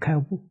这个开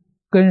悟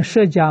跟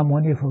释迦牟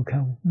尼佛开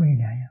悟没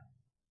两样，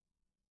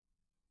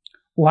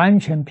完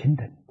全平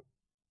等。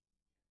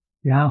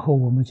然后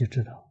我们就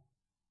知道，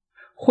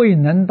慧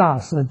能大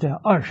师这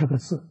20个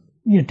字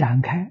一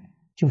展开，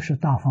就是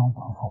大方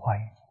广佛华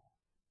严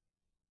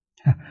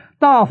经。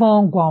大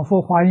方广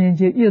佛华严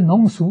经一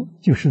浓缩，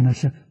就是那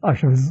是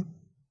20个字，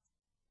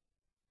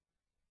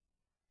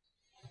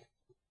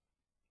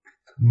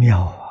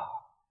妙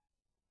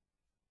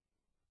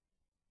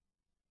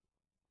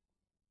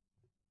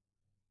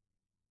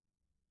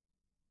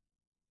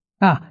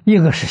啊！一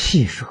个是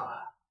细说，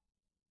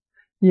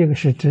一个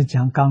是只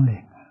讲纲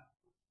领。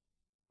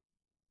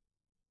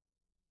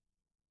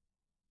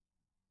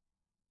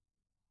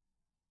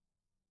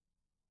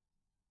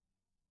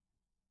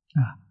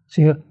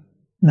所以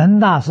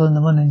能大师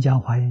能不能讲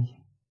华严经？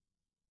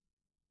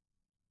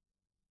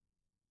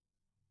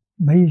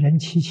没人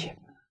祈请，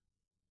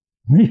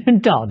没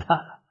人找他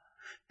了。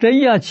真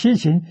要祈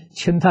请，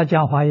请他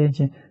讲华严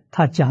经，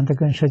他讲的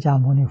跟释迦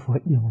牟尼佛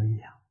一模一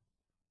样。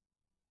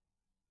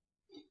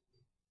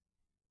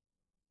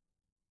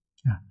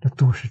这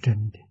都是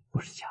真的，不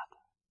是假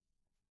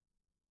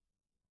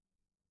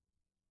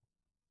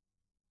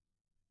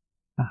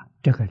的。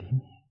这个里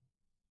面，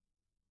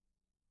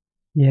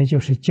也就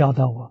是教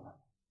导我们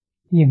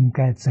应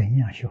该怎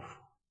样学佛。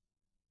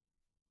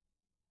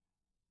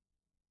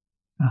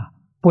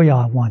不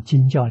要往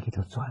经教里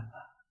头钻了，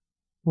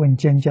往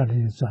经教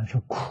里头钻是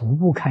苦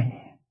不堪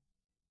言。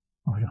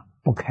我说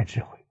不开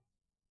智慧，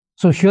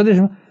所学的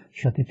什么？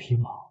学的皮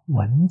毛，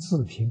文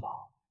字皮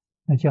毛，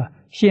那叫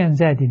现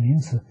在的名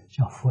词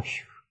叫佛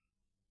学，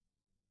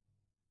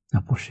那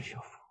不是学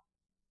佛。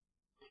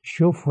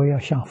学佛要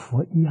像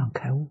佛一样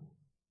开悟。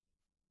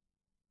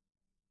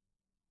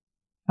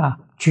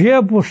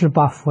绝不是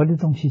把佛的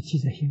东西记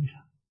在心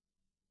上。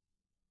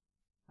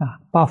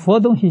把佛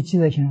东西记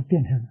在心上，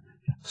变成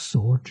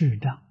所智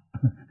障，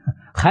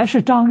还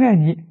是障碍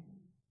你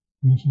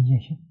明心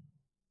见性。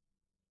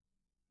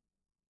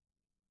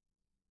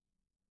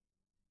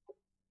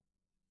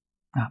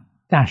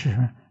但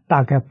是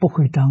大概不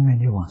会障碍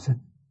你往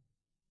生，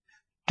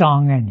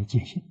障碍你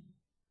见性，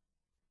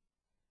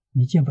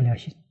你见不了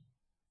性，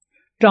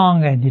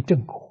障碍你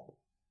正果，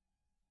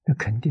这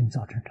肯定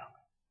造成障碍。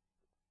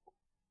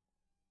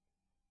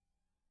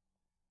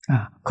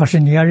可是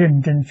你要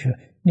认真去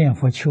念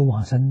佛求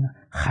往生呢，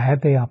还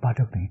得要把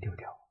这个东西丢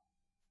掉。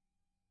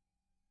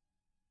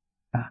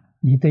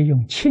你得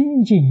用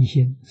清净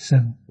心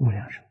生无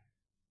量寿，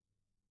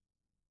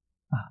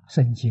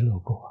生极乐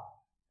国。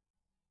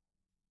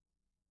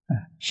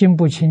心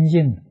不清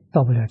净，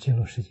到不了极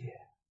乐世界。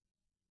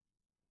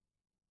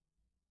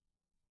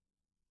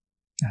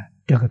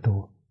这个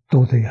都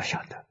得要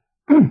晓得。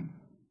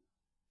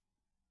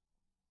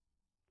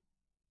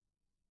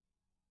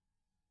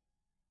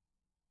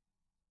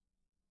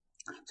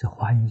这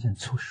华严经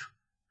粗说，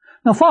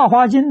那法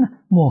华经呢？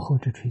幕后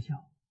之垂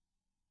教。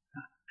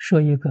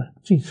说一个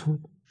最粗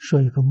的，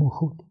说一个幕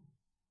后的。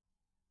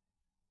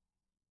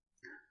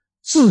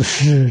自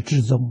始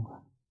至终，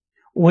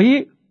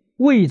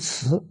为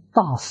此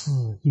大事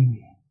因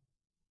缘，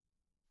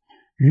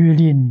欲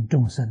令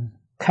众生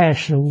开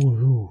示悟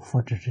入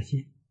佛智之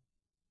见。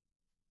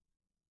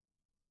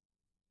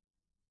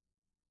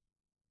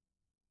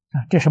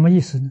这什么意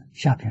思呢？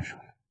下篇说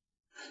了，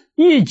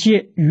一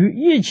切与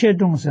一切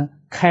众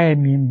生开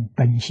明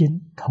本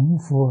心，同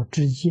佛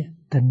之见，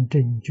等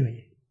正觉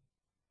也。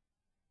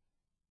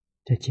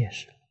这解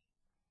释了。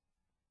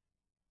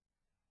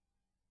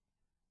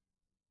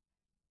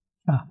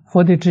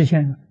佛的知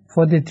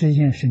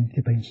见是你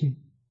的本心。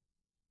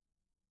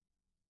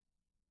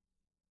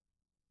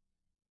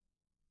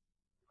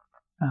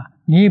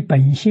你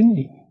本心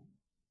里，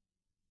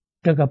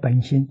这个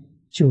本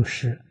心就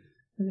是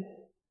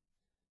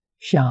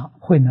像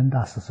慧能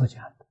大师所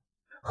讲的，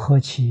何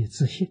其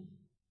自信，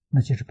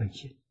那就是本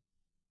心，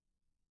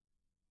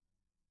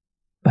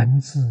本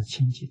自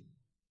清净，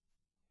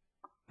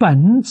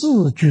本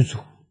自具足。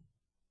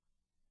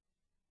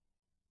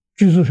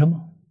具足什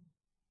么？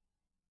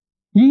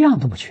一样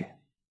都不缺，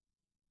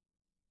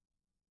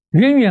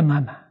圆圆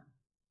满满。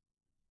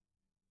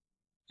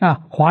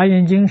华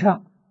严经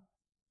上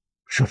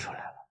说出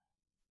来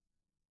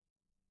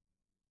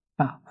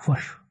了。佛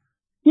说，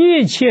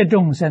一切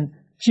众生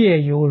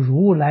皆有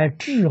如来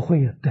智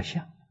慧德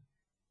相。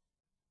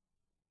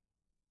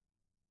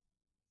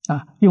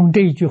用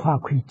这一句话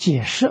可以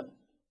解释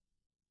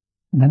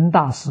能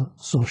大师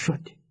所说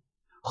的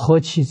何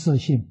其自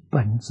信，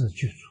本自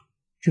具足。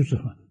具足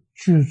什么？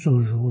具足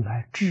如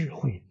来智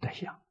慧德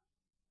相。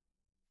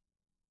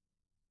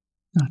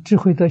智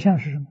慧德相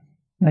是什么？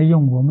那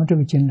用我们这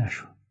个经来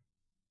说，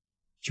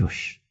就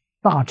是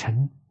大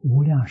乘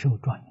无量寿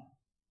庄严。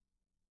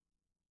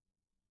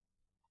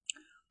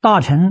大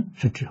乘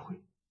是智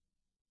慧，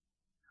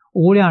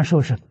无量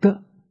寿是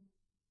德，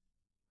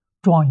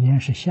庄严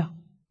是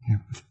相，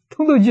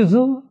通通具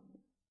足。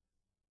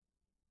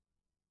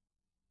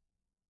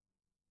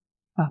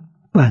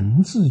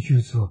本自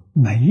具足，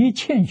没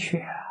欠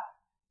缺。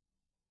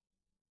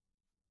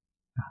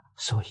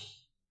所以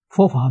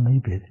佛法没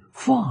别的，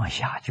放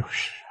下就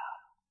是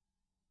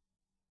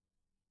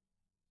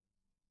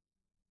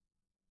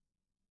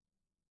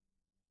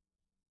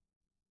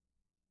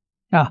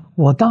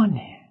我当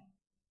年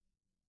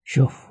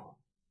学佛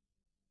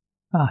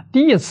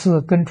第一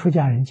次跟出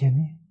家人见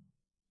面，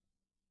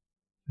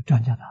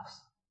张家大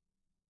师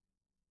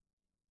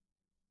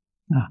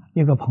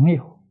一个朋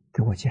友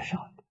给我介绍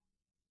的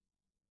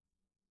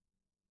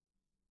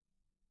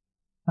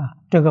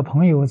这个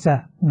朋友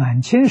在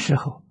满清时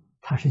候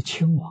他是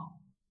亲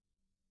王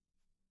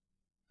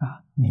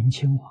明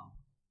亲王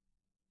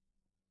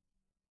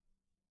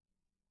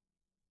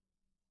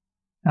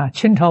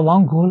清朝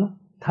亡国了，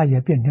他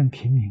也变成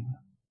平民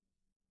了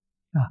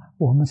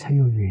我们才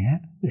有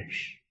缘认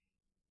识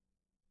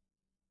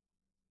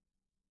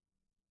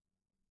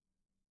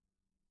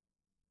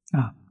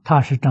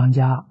他是张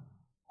家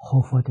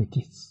活佛的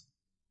弟子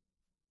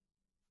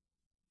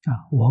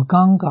我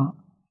刚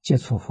刚接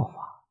触佛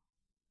法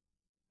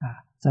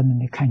在那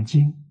里看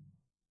经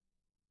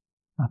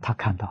他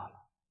看到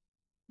了，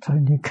他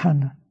说你看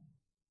了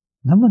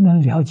能不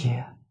能了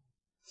解？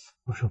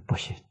我说不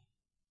行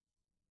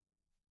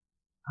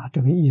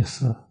这个意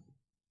思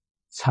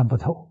参不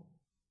透，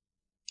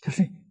就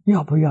是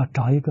要不要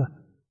找一个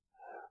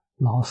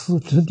老师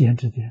指点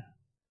指点？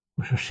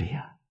我说谁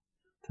呀？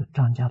这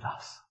张家大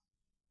师。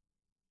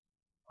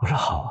我说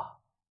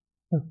好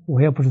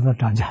我也不知道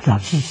张家大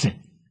师是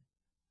谁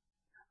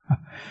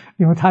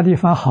因为他的一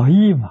番好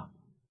意嘛。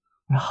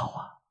我说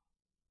好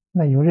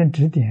那有人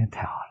指点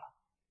太好了，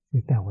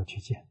就带我去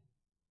见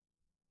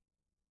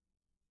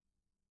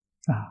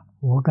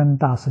我跟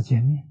大师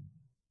见面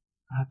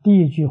第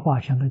一句话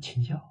向他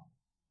请教，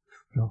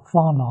说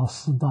方老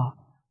师把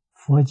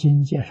佛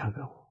经介绍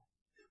给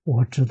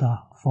我知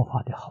道佛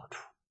法的好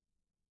处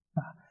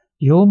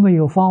有没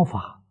有方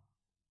法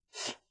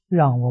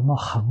让我们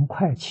很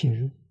快切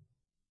入？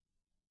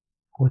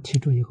我提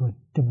出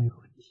这么一个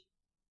问题，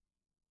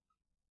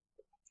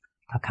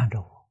他看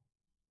着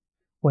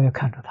我也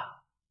看着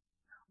他，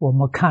我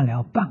们看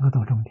了半个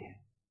多钟点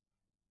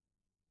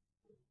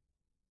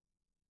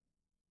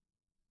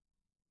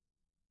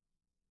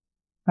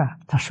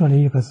他说了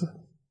一个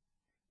字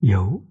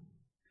有，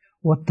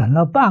我等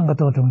了半个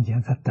多钟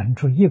点才等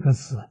出一个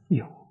字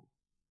有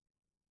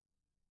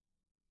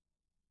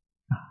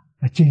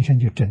那精神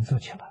就振作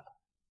起来了。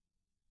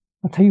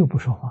他又不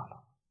说话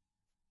了，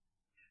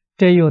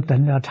这又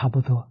等了差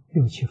不多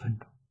6、7分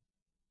钟，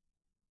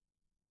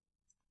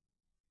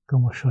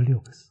跟我说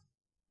6个字：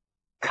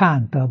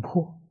看得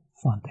破，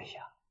放得下。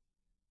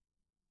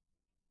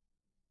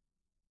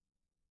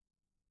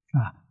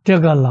这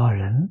个老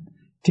人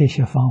这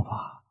些方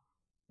法，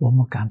我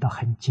们感到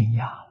很惊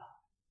讶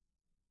了。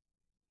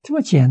这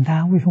么简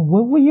单，为什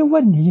么我一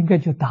问你应该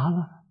就答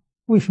了？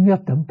为什么要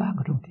等半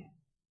个钟点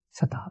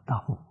才答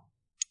复？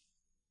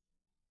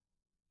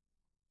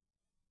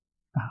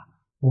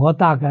我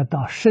大概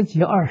到10几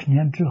20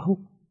年之后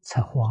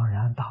才恍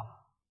然大悟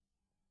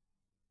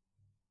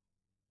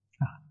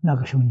那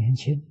个时候年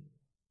轻，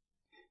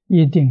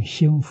一定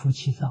心浮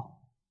气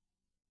躁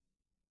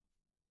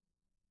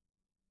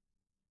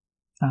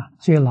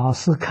所以老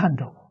师看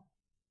着我，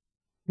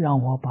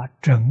让我把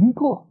整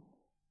个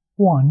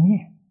妄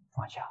念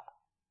放下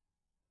了，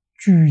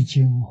聚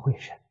精会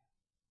神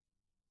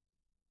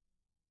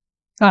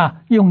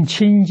用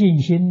清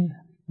净心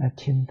来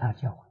听他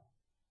教诲。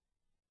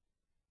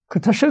可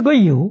他是个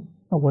有，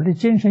我的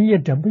精神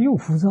一整不又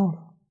浮躁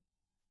了，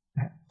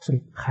所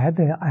以还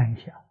得按一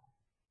下。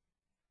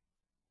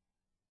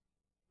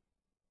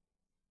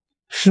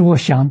使我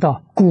想到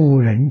古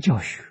人教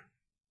学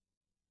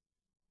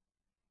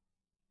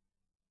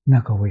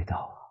那个味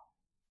道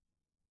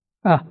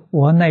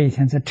我那一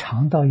天才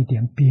尝到一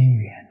点边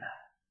缘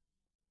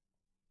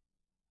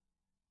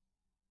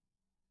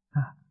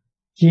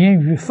言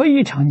语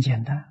非常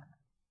简单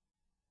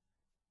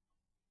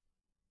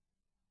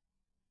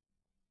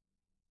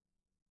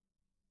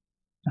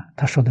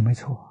他说的没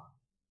错。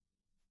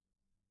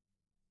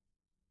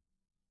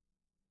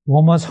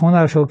我们从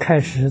那时候开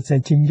始在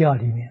经教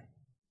里面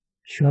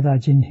学到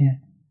今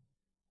天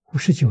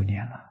59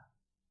年了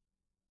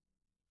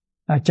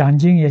讲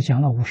经也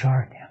讲了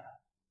52年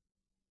了，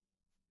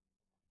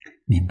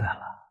明白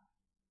了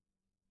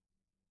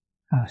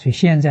所以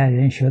现在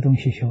人学东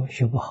西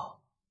学不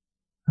好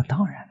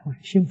当然我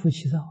心浮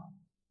气躁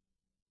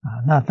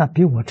那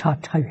比我差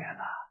远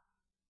了，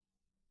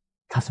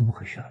他怎么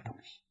会学到东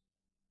西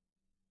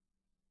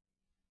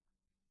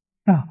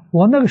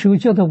我那个时候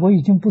觉得我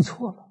已经不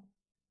错了，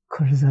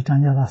可是在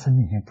张家大师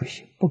面前不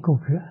行，不够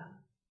格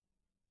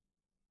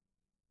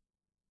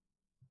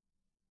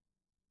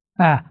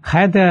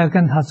还得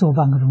跟他做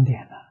半个钟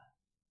点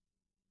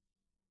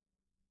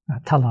呢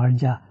他老人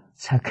家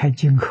才开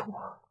金口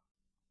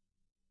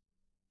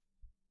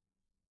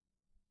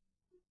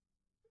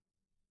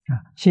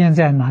现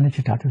在哪里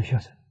去找这个学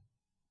生？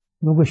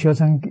如果学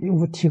生给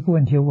我提个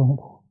问题问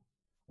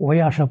我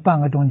要是半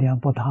个钟点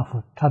不答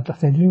复，他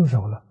溜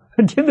走了，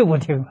听都不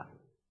听了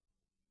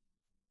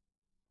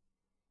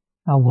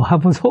我还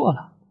不错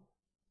了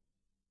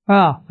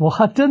我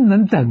还真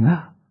能等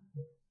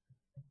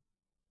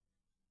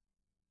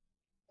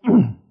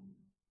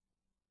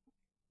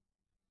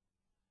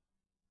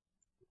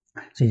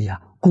所以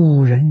讲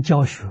古人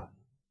教学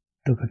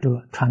这个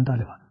传道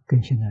的话，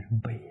跟现在人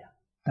不一样，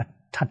但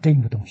他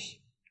真有东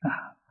西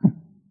啊。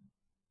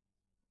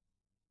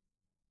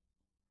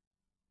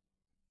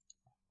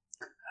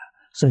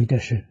所以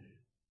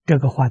这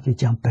个话就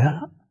讲白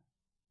了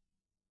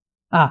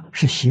啊，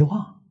是希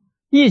望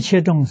一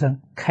切众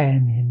生开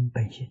明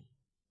本心。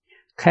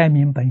开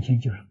明本心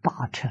就是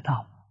大彻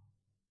大悟，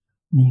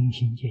明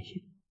心见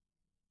性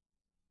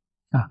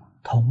啊，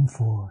同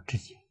佛之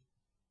境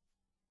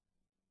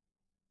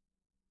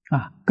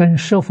啊，跟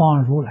十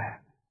方如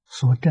来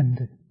所证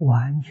的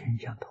完全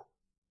相同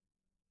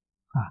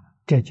啊，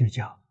这就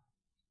叫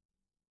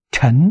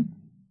成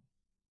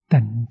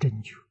等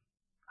正觉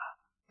啊，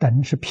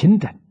等是平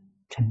等，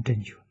成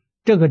正觉，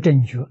这个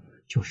正觉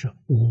就是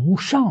无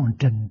上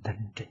正等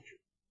正觉。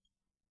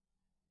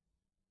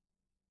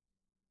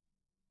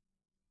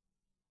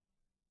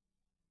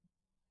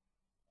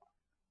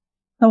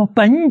那么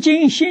本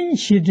经兴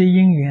起之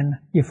因缘呢，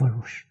亦复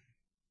如是，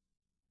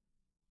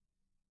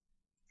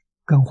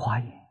跟华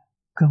严、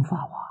跟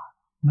法华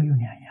没有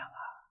两样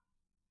啊，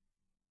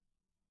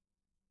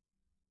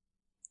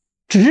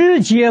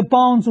直接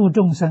帮助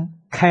众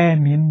生开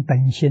明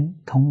本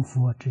心，同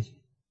佛之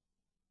境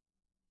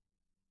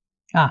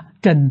啊，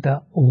证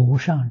得无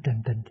上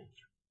正等正觉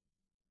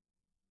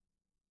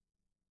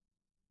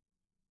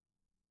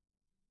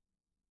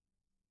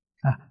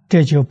啊，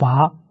这就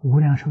把无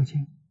量寿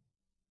经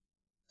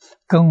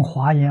跟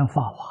华严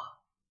法华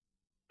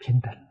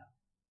平等了，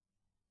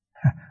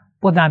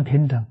不但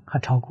平等，还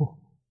超过。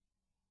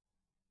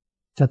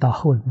这到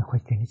后面会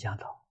给你讲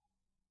到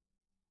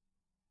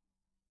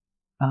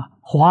啊，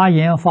华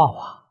严法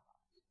华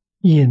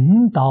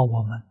引导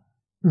我们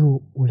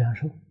入无量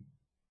寿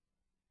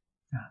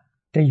啊，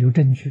这有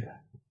证据。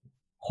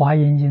华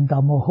严经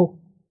到末后，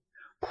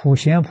普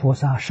贤菩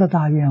萨十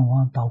大愿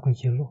望导归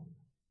极乐，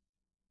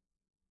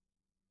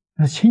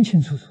那清清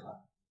楚楚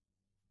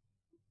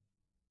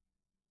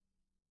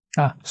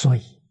啊，所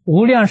以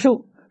无量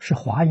寿是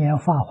华严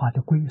法华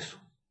的归属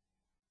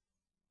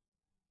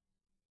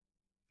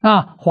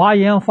啊，华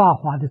严法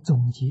华的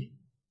总结。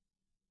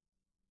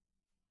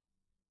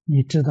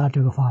你知道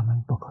这个法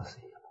门不可思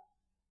议了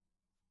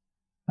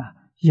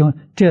啊，因为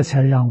这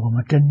才让我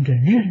们真正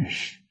认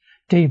识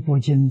这部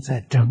经在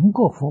整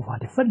个佛法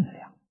的分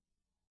量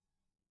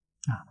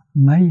啊，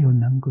没有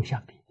能够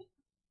相比的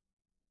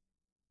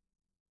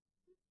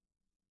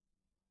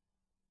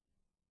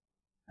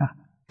啊，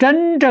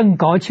真正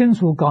搞清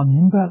楚、搞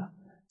明白了，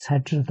才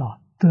知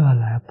道得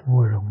来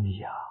不容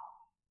易啊，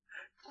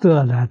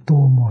得来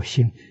多么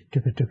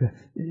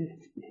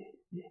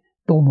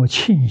多么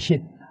庆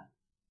幸啊！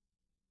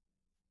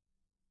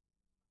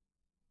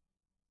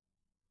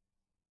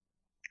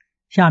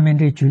下面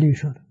这举例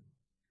说的，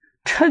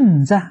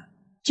称赞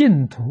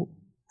净土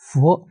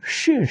佛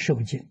摄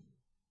受经，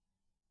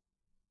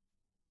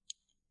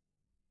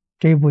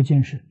这部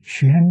经是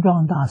玄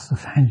奘大师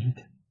翻译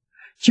的，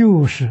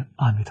就是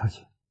阿弥陀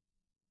经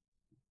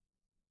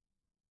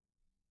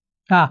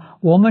啊。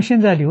我们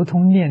现在流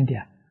通念的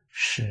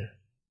是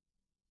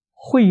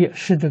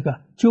这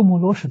个鸠摩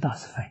罗什大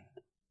师翻译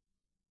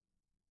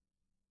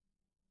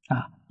的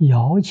啊，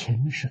姚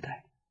秦时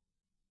代。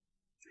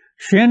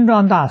玄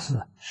奘大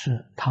师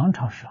是唐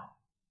朝时候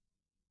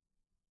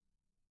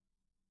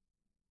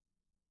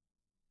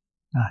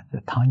啊，这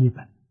唐译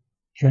本，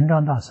玄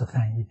奘大师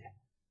翻译的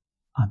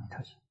阿弥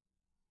陀经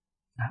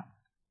啊，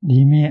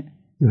里面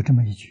有这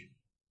么一句：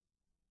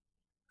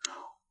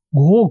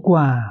我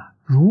观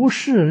如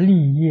是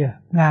利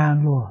业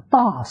安乐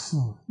大事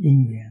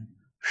因缘，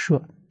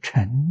说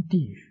成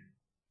地狱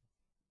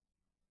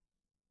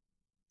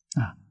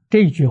啊。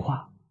这句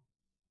话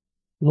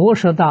罗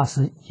什大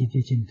师译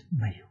的经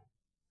没有，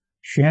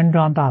玄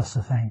奘大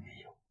师翻译的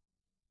有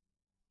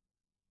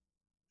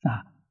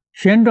啊。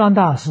玄奘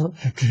大师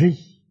是直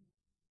译，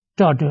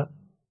照着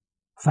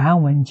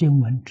梵文经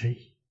文直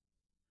译；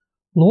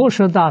罗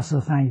什大师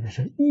翻译的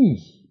是意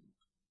译，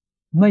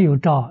没有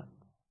照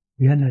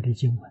原来的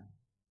经文，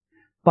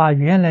把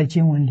原来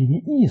经文里的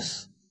意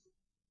思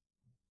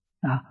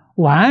啊，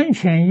完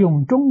全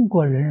用中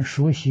国人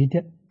熟悉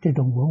的这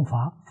种文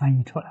法翻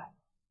译出来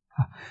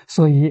啊，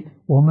所以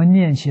我们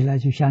念起来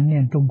就像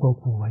念中国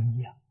古文一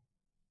样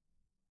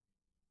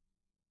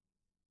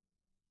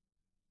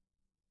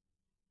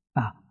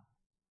啊，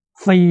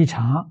非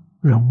常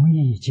容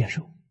易接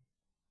受。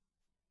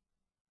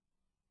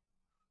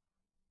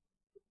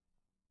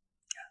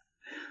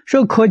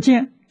说可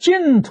见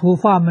净土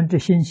法门之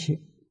兴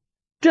起，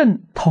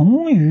正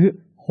同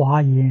于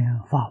华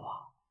严法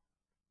华，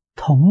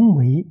同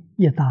为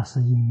一大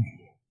事因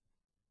缘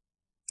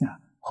也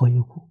啊。何以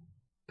故？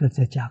这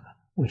再加个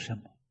为什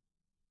么？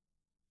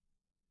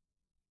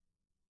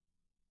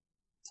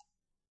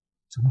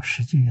怎么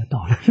时间也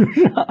到了？是不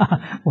是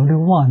我都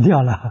忘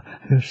掉了，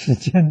时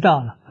间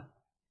到了。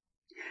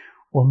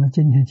我们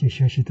今天就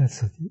学习到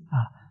此地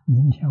啊，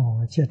明天我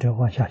们接着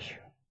往下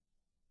学。